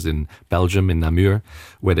school first in Belgium, in Namur,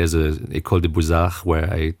 where there's a École des Beaux-Arts,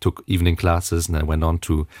 where I took evening classes, and I went on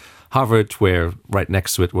to Harvard, where right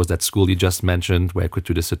next to it was that school you just mentioned, where I could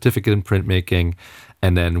do the certificate in printmaking.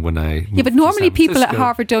 And then when I moved but normally to San people at Francisco,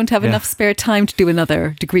 Harvard don't have enough spare time to do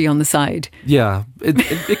another degree on the side. Yeah,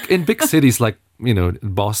 in big cities like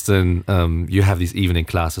Boston, you have these evening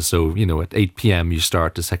classes. So at 8 p.m. you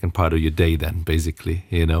start the second part of your day. Then basically,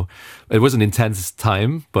 it was an intense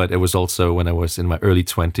time, but it was also when I was in my early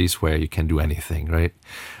 20s where you can do anything, right?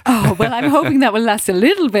 Oh, well, I'm hoping that will last a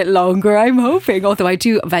little bit longer. I'm hoping, although I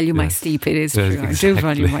do value my sleep. It is true. Exactly. I do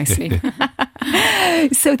value my sleep.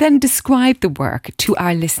 So then describe the work to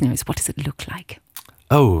our listeners. What does it look like?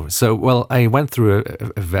 Oh, so, well, I went through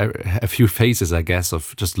a few phases, I guess,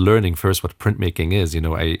 of just learning first what printmaking is.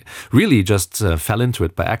 I really just fell into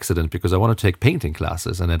it by accident because I wanted to take painting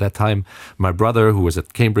classes. And at that time, my brother, who was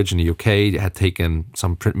at Cambridge in the UK, had taken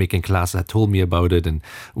some printmaking classes, had told me about it. And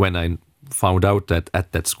when I found out that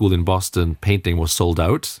at that school in Boston, painting was sold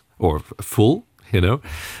out or full,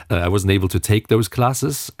 I wasn't able to take those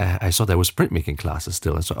classes. I saw there was printmaking classes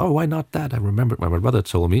still. And so, why not that? I remembered my brother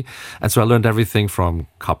told me. And so I learned everything from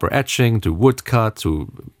copper etching to woodcut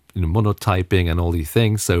to monotyping and all these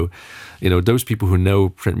things. So, those people who know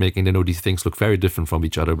printmaking, they know these things look very different from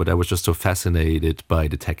each other. But I was just so fascinated by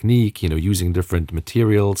the technique, using different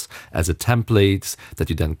materials as a template that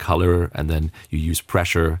you then color, and then you use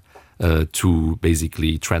pressure to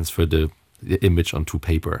basically transfer the image onto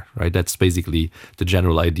paper, right? That's basically the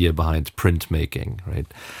general idea behind printmaking,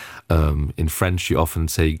 right? In French, you often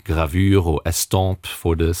say gravure or estampe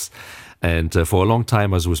for this. And for a long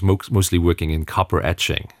time, I was mostly working in copper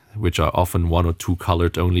etching, which are often one or two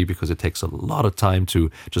colored only because it takes a lot of time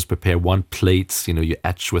to just prepare one plate. You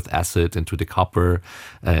etch with acid into the copper.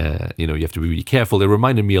 You have to be really careful. It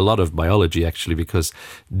reminded me a lot of biology, actually, because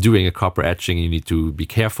doing a copper etching, you need to be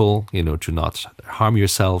careful, to not harm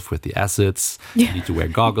yourself with the acids. Yeah. You need to wear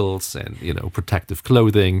goggles and, protective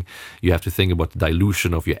clothing. You have to think about the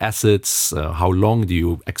dilution of your acids. How long do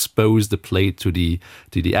you expose the plate to the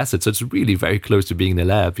acid? So it's really very close to being in a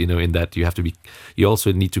lab, in that you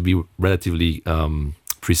also need to be relatively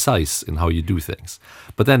precise in how you do things.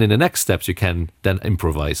 But then in the next steps, you can then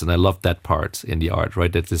improvise. And I love that part in the art,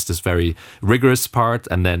 right? That is this very rigorous part.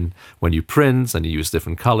 And then when you print and you use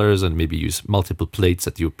different colors and maybe use multiple plates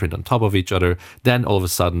that you print on top of each other, then all of a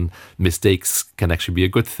sudden mistakes can actually be a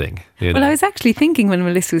good thing. Well, I was actually thinking when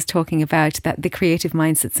Melissa was talking about that, the creative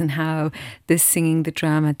mindsets and how the singing, the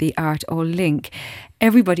drama, the art all link.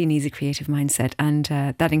 Everybody needs a creative mindset, and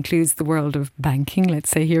that includes the world of banking, let's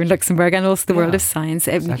say here in Luxembourg, and also the world of science.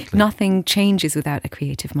 Exactly. Nothing changes without a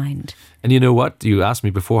creative mind. And you know what? You asked me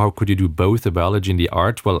before, how could you do both the biology and the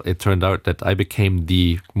art? Well, it turned out that I became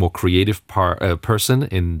the more creative person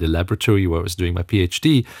in the laboratory where I was doing my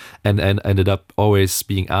PhD, and ended up always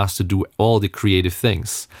being asked to do all the creative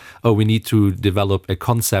things. Oh, we need to develop a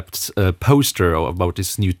concept poster about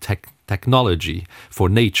this new technology for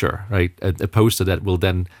nature, right? A poster that will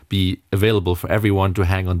then be available for everyone to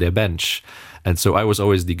hang on their bench. And so I was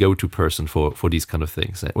always the go-to person for these kind of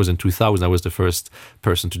things. It was in 2000, I was the first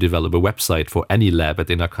person to develop a website for any lab at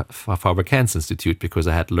the Faber-Cans Institute, because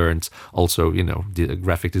I had learned also, the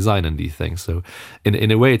graphic design and these things. So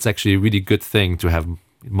in a way, it's actually a really good thing to have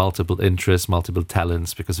multiple interests, multiple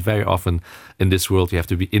talents, because very often in this world, you have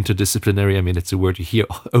to be interdisciplinary. I mean, it's a word you hear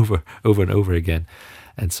over and over again.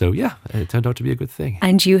 And so, yeah, it turned out to be a good thing.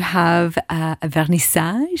 And you have a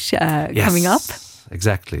vernissage coming up.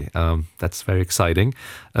 Exactly. That's very exciting.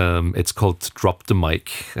 It's called Drop the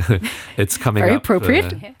Mic. It's coming very up.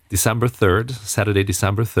 Appropriate. December 3rd, Saturday,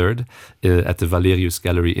 December 3rd, at the Valerius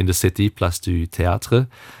Gallery in the city, Place du Théâtre.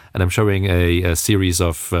 And I'm showing a series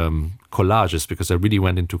of collages, because I really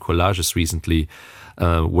went into collages recently,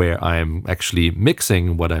 where I'm actually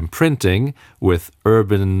mixing what I'm printing with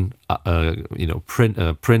urban,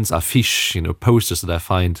 prints, affiches, posters that I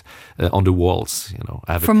find on the walls.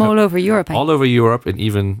 I have from all over Europe. All over Europe, and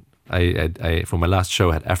even I for my last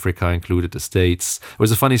show, had Africa included, the States. It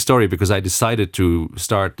was a funny story because I decided to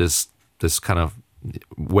start this kind of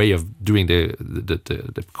way of doing the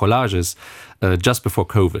collages just before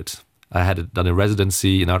COVID. I had done an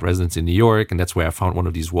art residency in New York, and that's where I found one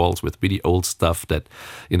of these walls with really old stuff that,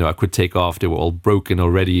 I could take off. They were all broken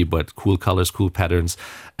already, but cool colors, cool patterns.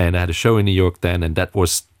 And I had a show in New York then, and that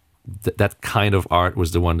was that kind of art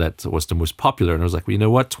was the one that was the most popular. And I was like, well, you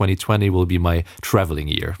know what? 2020 will be my traveling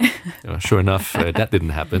year. Sure enough, that didn't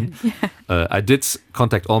happen. I did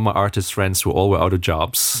contact all my artist friends who all were out of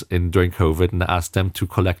jobs during COVID and asked them to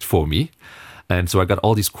collect for me. And so I got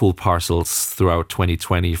all these cool parcels throughout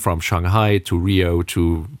 2020 from Shanghai to Rio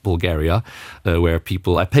to Bulgaria, where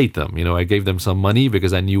I paid them. I gave them some money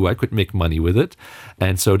because I knew I could make money with it.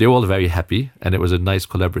 And so they were all very happy. And it was a nice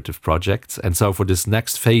collaborative project. And so for this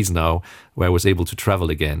next phase now, where I was able to travel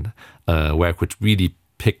again, where I could really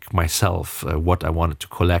pick myself what I wanted to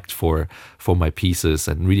collect for my pieces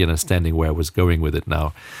and really understanding where I was going with it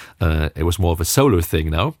now. It was more of a solo thing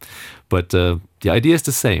now. But the idea is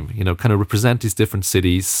the same, kind of represent these different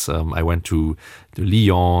cities. I went to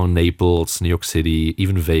Lyon, Naples, New York City,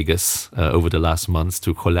 even Vegas over the last months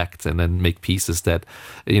to collect and then make pieces that,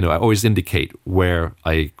 I always indicate where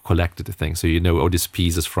I collected the thing. So, this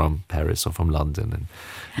piece is from Paris or from London. And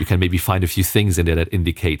you can maybe find a few things in there that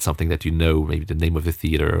indicate something that maybe the name of a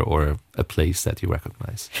theater or a place that you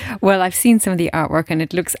recognize. Well, I've seen some of the artwork and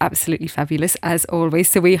it looks absolutely fabulous as always.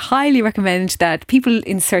 So we highly recommend that people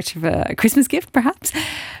in search of a Christmas gift, perhaps.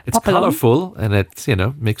 It's colourful and it,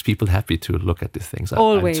 makes people happy to look at these things.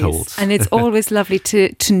 Always. I'm told. And it's always lovely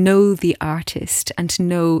to know the artist and to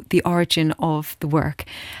know the origin of the work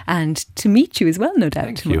and to meet you as well, no doubt.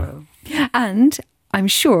 Thank tomorrow. you. And I'm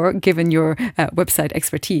sure, given your website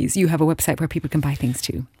expertise, you have a website where people can buy things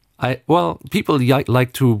too. People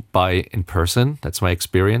like to buy in person. That's my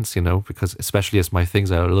experience, because especially as my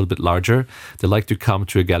things are a little bit larger, they like to come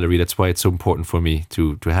to a gallery. That's why it's so important for me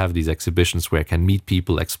to have these exhibitions where I can meet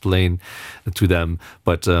people, explain to them.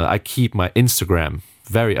 But I keep my Instagram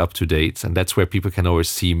very up to date, and that's where people can always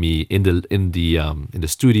see me in the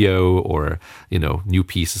studio or new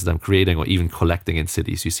pieces that I'm creating or even collecting in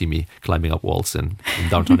cities. You see me climbing up walls in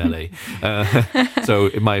downtown LA. So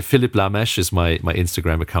my Philippe Lameche is my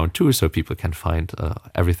Instagram account too, so people can find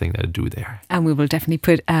everything that I do there. And we will definitely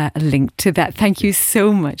put a link to that. Thank you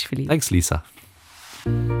so much, Philippe. Thanks, Lisa.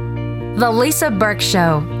 The Lisa Burke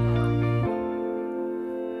Show.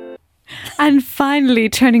 And finally,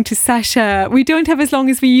 turning to Sasha, we don't have as long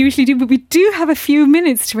as we usually do, but we do have a few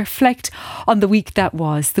minutes to reflect on the week that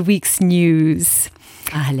was, the week's news.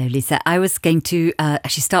 Hello, Lisa. I was going to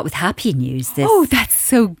actually start with happy news that's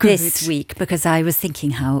so good. This week, because I was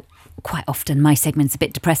thinking how quite often my segment's a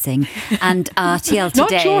bit depressing. And RTL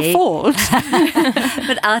Today... Not your fault.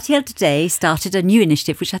 But RTL Today started a new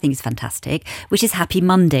initiative, which I think is fantastic, which is Happy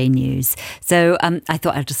Monday News. So I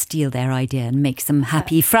thought I'd just steal their idea and make some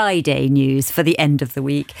Happy Friday news for the end of the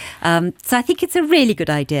week. So I think it's a really good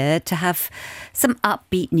idea to have some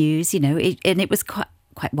upbeat news, and it was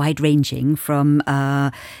quite wide-ranging from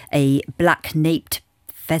a black-naped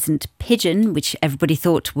pheasant pigeon, which everybody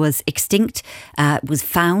thought was extinct, was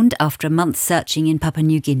found after a month searching in Papua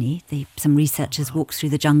New Guinea. Some researchers walked through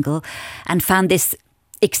the jungle and found this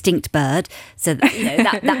extinct bird. So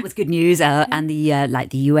that was good news. And the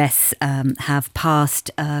US have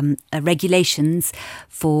passed regulations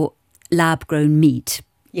for lab-grown meat.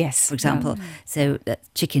 Yes, for example. So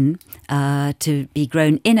chicken to be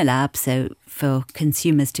grown in a lab, so for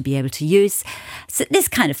consumers to be able to use. So this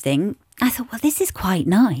kind of thing. I thought, well, this is quite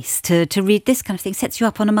nice to read this kind of thing. Sets you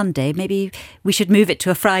up on a Monday. Maybe we should move it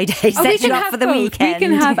to a Friday. Set you up for the weekend. We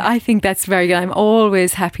can have. I think that's very good. I'm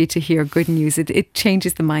always happy to hear good news. It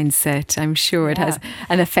changes the mindset. I'm sure it has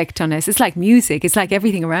an effect on us. It's like music. It's like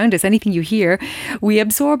everything around us. Anything you hear, we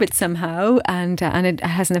absorb it somehow, and it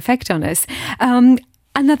has an effect on us.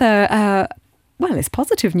 Another, it's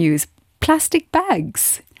positive news. Plastic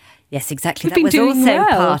bags. Yes, exactly. That was also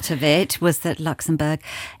part of it, was that Luxembourg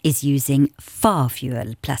is using far fewer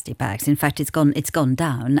plastic bags. In fact, it's gone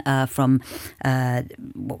down from, I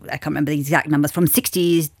can't remember the exact numbers, from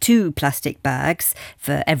 62 plastic bags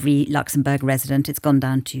for every Luxembourg resident. It's gone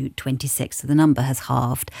down to 26, so the number has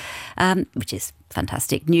halved, which is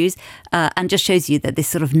fantastic news, and just shows you that this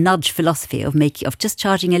sort of nudge philosophy of just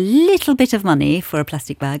charging a little bit of money for a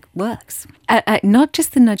plastic bag works. Not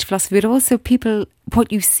just the nudge philosophy, but also what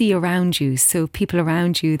you see around you. So people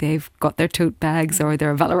around you, they've got their tote bags or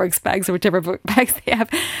their Valorux bags or whichever bags they have,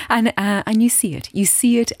 and you see it. You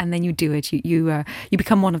see it, and then you do it. You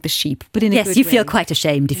become one of the sheep. But in a good way. Feel quite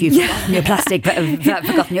ashamed if you've forgotten your plastic,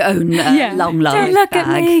 forgotten your own long Don't look bag.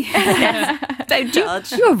 at me. Yes. Don't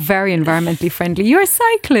judge. You're very environmentally friendly. You're a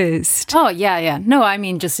cyclist. Oh, yeah. No, I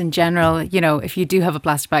mean, just in general, if you do have a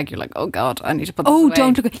plastic bag, you're like, oh, God, I need to put this away.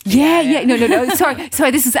 Don't look. Yeah. No.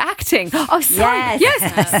 Sorry, this is acting. Oh, sorry.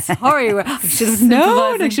 Yes. Sorry. I should have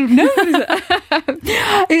known.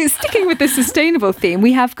 Sticking with the sustainable theme,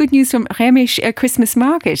 we have good news from Rhemish Christmas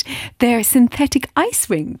Market. Their synthetic ice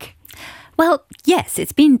rink. Well, yes,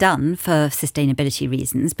 it's been done for sustainability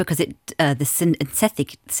reasons because the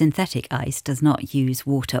synthetic ice does not use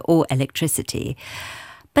water or electricity.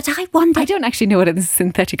 But I wonder... I don't actually know what a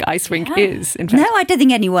synthetic ice rink is, in fact. No, I don't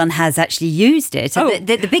think anyone has actually used it. Oh.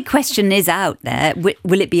 The big question is out there,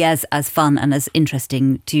 will it be as fun and as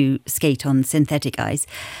interesting to skate on synthetic ice?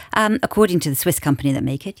 According to the Swiss company that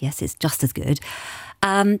make it, yes, it's just as good.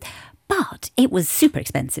 But it was super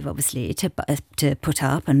expensive, obviously, to put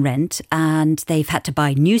up and rent. And they've had to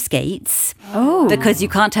buy new skates. Oh. Because you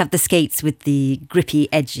can't have the skates with the grippy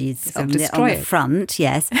edges on the front.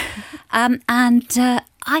 Yes. I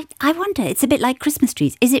wonder, it's a bit like Christmas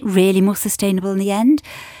trees. Is it really more sustainable in the end?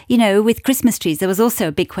 With Christmas trees, there was also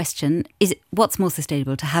a big question. What's more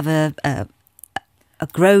sustainable, to have a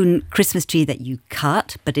grown Christmas tree that you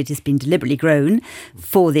cut, but it has been deliberately grown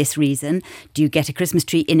for this reason? Do you get a Christmas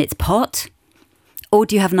tree in its pot? Or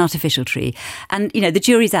do you have an artificial tree? And, the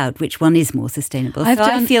jury's out which one is more sustainable.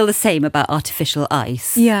 I feel the same about artificial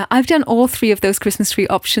ice. Yeah, I've done all three of those Christmas tree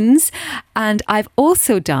options. And I've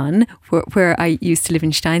also done, where I used to live in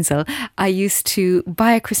Steinsel, I used to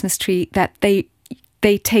buy a Christmas tree that they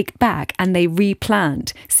take back and they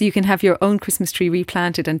replant. So you can have your own Christmas tree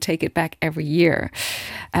replanted and take it back every year.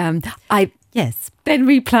 Yes. Then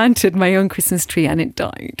replanted my own Christmas tree and it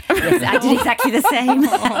died. Yes, I did exactly the same.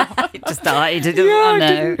 It just died. Oh,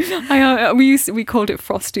 no. We called it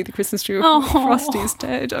Frosty, the Christmas tree. Frosty's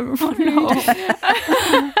dead. I'm afraid.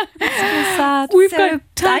 Sad.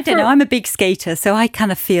 I don't know. I'm a big skater, so I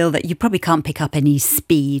kind of feel that you probably can't pick up any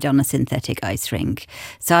speed on a synthetic ice rink.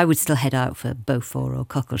 So I would still head out for Beaufort or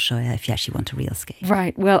Cockelshoya if you actually want a real skate.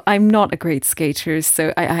 Right. Well, I'm not a great skater,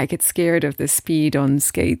 so I get scared of the speed on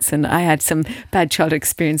skates, and I had some bad childhood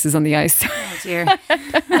experiences on the ice. Oh dear.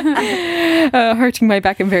 Hurting my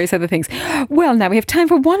back and various other things. Well, now we have time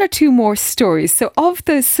for one or two more stories. So of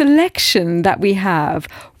the selection that we have,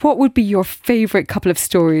 what would be your favourite couple of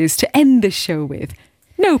stories to end the show with?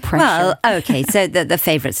 No pressure. Well, okay, so the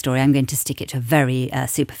favourite story, I'm going to stick it to very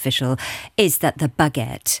superficial, is that the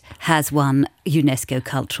baguette has won UNESCO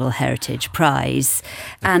Cultural Heritage Prize.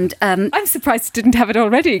 And I'm surprised it didn't have it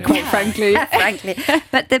already, quite frankly.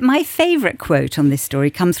 But my favourite quote on this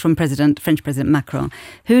story comes from French President Macron,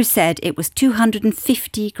 who said it was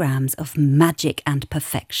 250 grams of magic and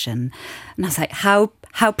perfection. And I was like, how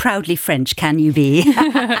proudly French can you be?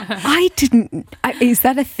 Is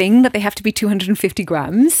that a thing that they have to be 250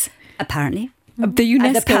 grams? Apparently. The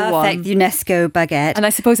UNESCO the perfect UNESCO baguette. And I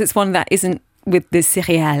suppose it's one that isn't with the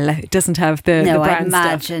céréales. It doesn't have the brand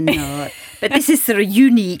I imagine stuff. Not. But this is sort of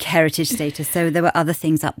unique heritage status. So there were other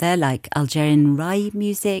things up there like Algerian rye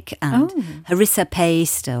music and harissa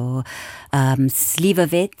paste or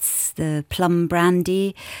slivovitz, the plum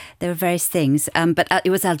brandy. There were various things. But it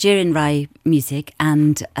was Algerian rye music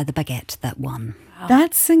and the baguette that won.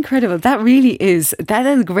 That's incredible. That is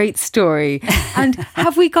a great story. And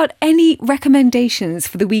have we got any recommendations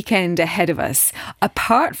for the weekend ahead of us,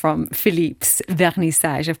 apart from Philippe's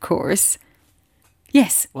vernissage, of course?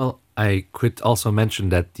 Yes. Well, I could also mention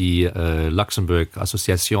that the Luxembourg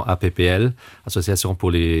Association APPL, Association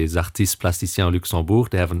pour les Artistes Plasticiens au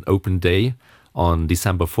Luxembourg, they have an open day on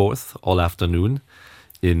December 4th, all afternoon,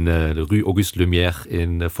 in the Rue Auguste Lumière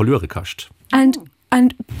in Voleurenkast.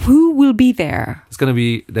 And who will be there?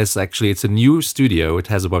 It's a new studio. It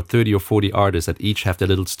has about 30 or 40 artists that each have their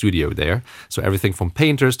little studio there. So everything from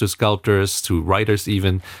painters to sculptors to writers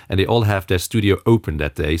even. And they all have their studio open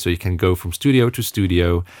that day. So you can go from studio to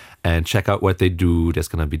studio and check out what they do. There's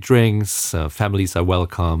going to be drinks. Families are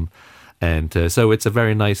welcome. And so it's a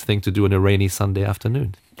very nice thing to do on a rainy Sunday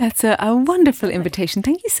afternoon. That's a wonderful invitation.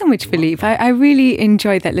 Thank you so much, Philippe. I really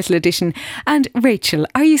enjoyed that little addition. And Rachel,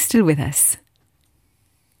 are you still with us?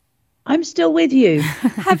 I'm still with you.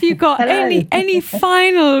 Have you got any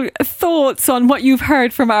final thoughts on what you've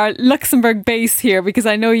heard from our Luxembourg base here? Because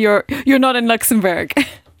I know you're not in Luxembourg.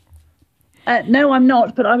 No, I'm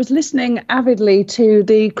not. But I was listening avidly to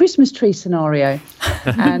the Christmas tree scenario,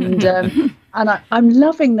 and I'm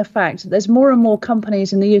loving the fact that there's more and more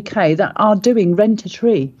companies in the UK that are doing rent a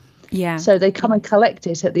tree. Yeah. So they come and collect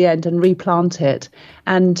it at the end and replant it.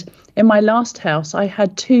 And in my last house, I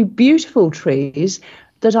had two beautiful trees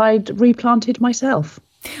that I'd replanted myself.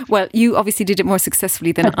 Well, you obviously did it more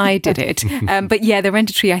successfully than I did it. But yeah, the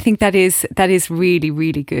Rent-A-Tree, I think that is really,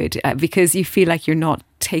 really good because you feel like you're not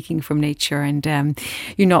taking from nature and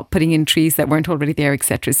you're not putting in trees that weren't already there,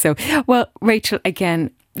 etc. So, well, Rachel,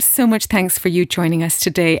 again, so much thanks for you joining us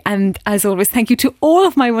today. And as always, thank you to all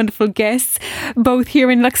of my wonderful guests, both here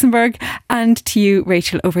in Luxembourg and to you,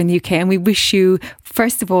 Rachel, over in the UK. And we wish you,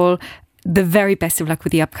 first of all, the very best of luck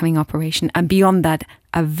with the upcoming operation. And beyond that,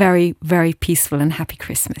 a very, very peaceful and happy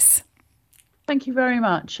Christmas. Thank you very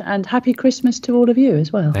much. And happy Christmas to all of you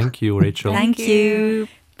as well. Thank you, Rachel. Thank you.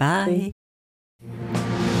 Bye.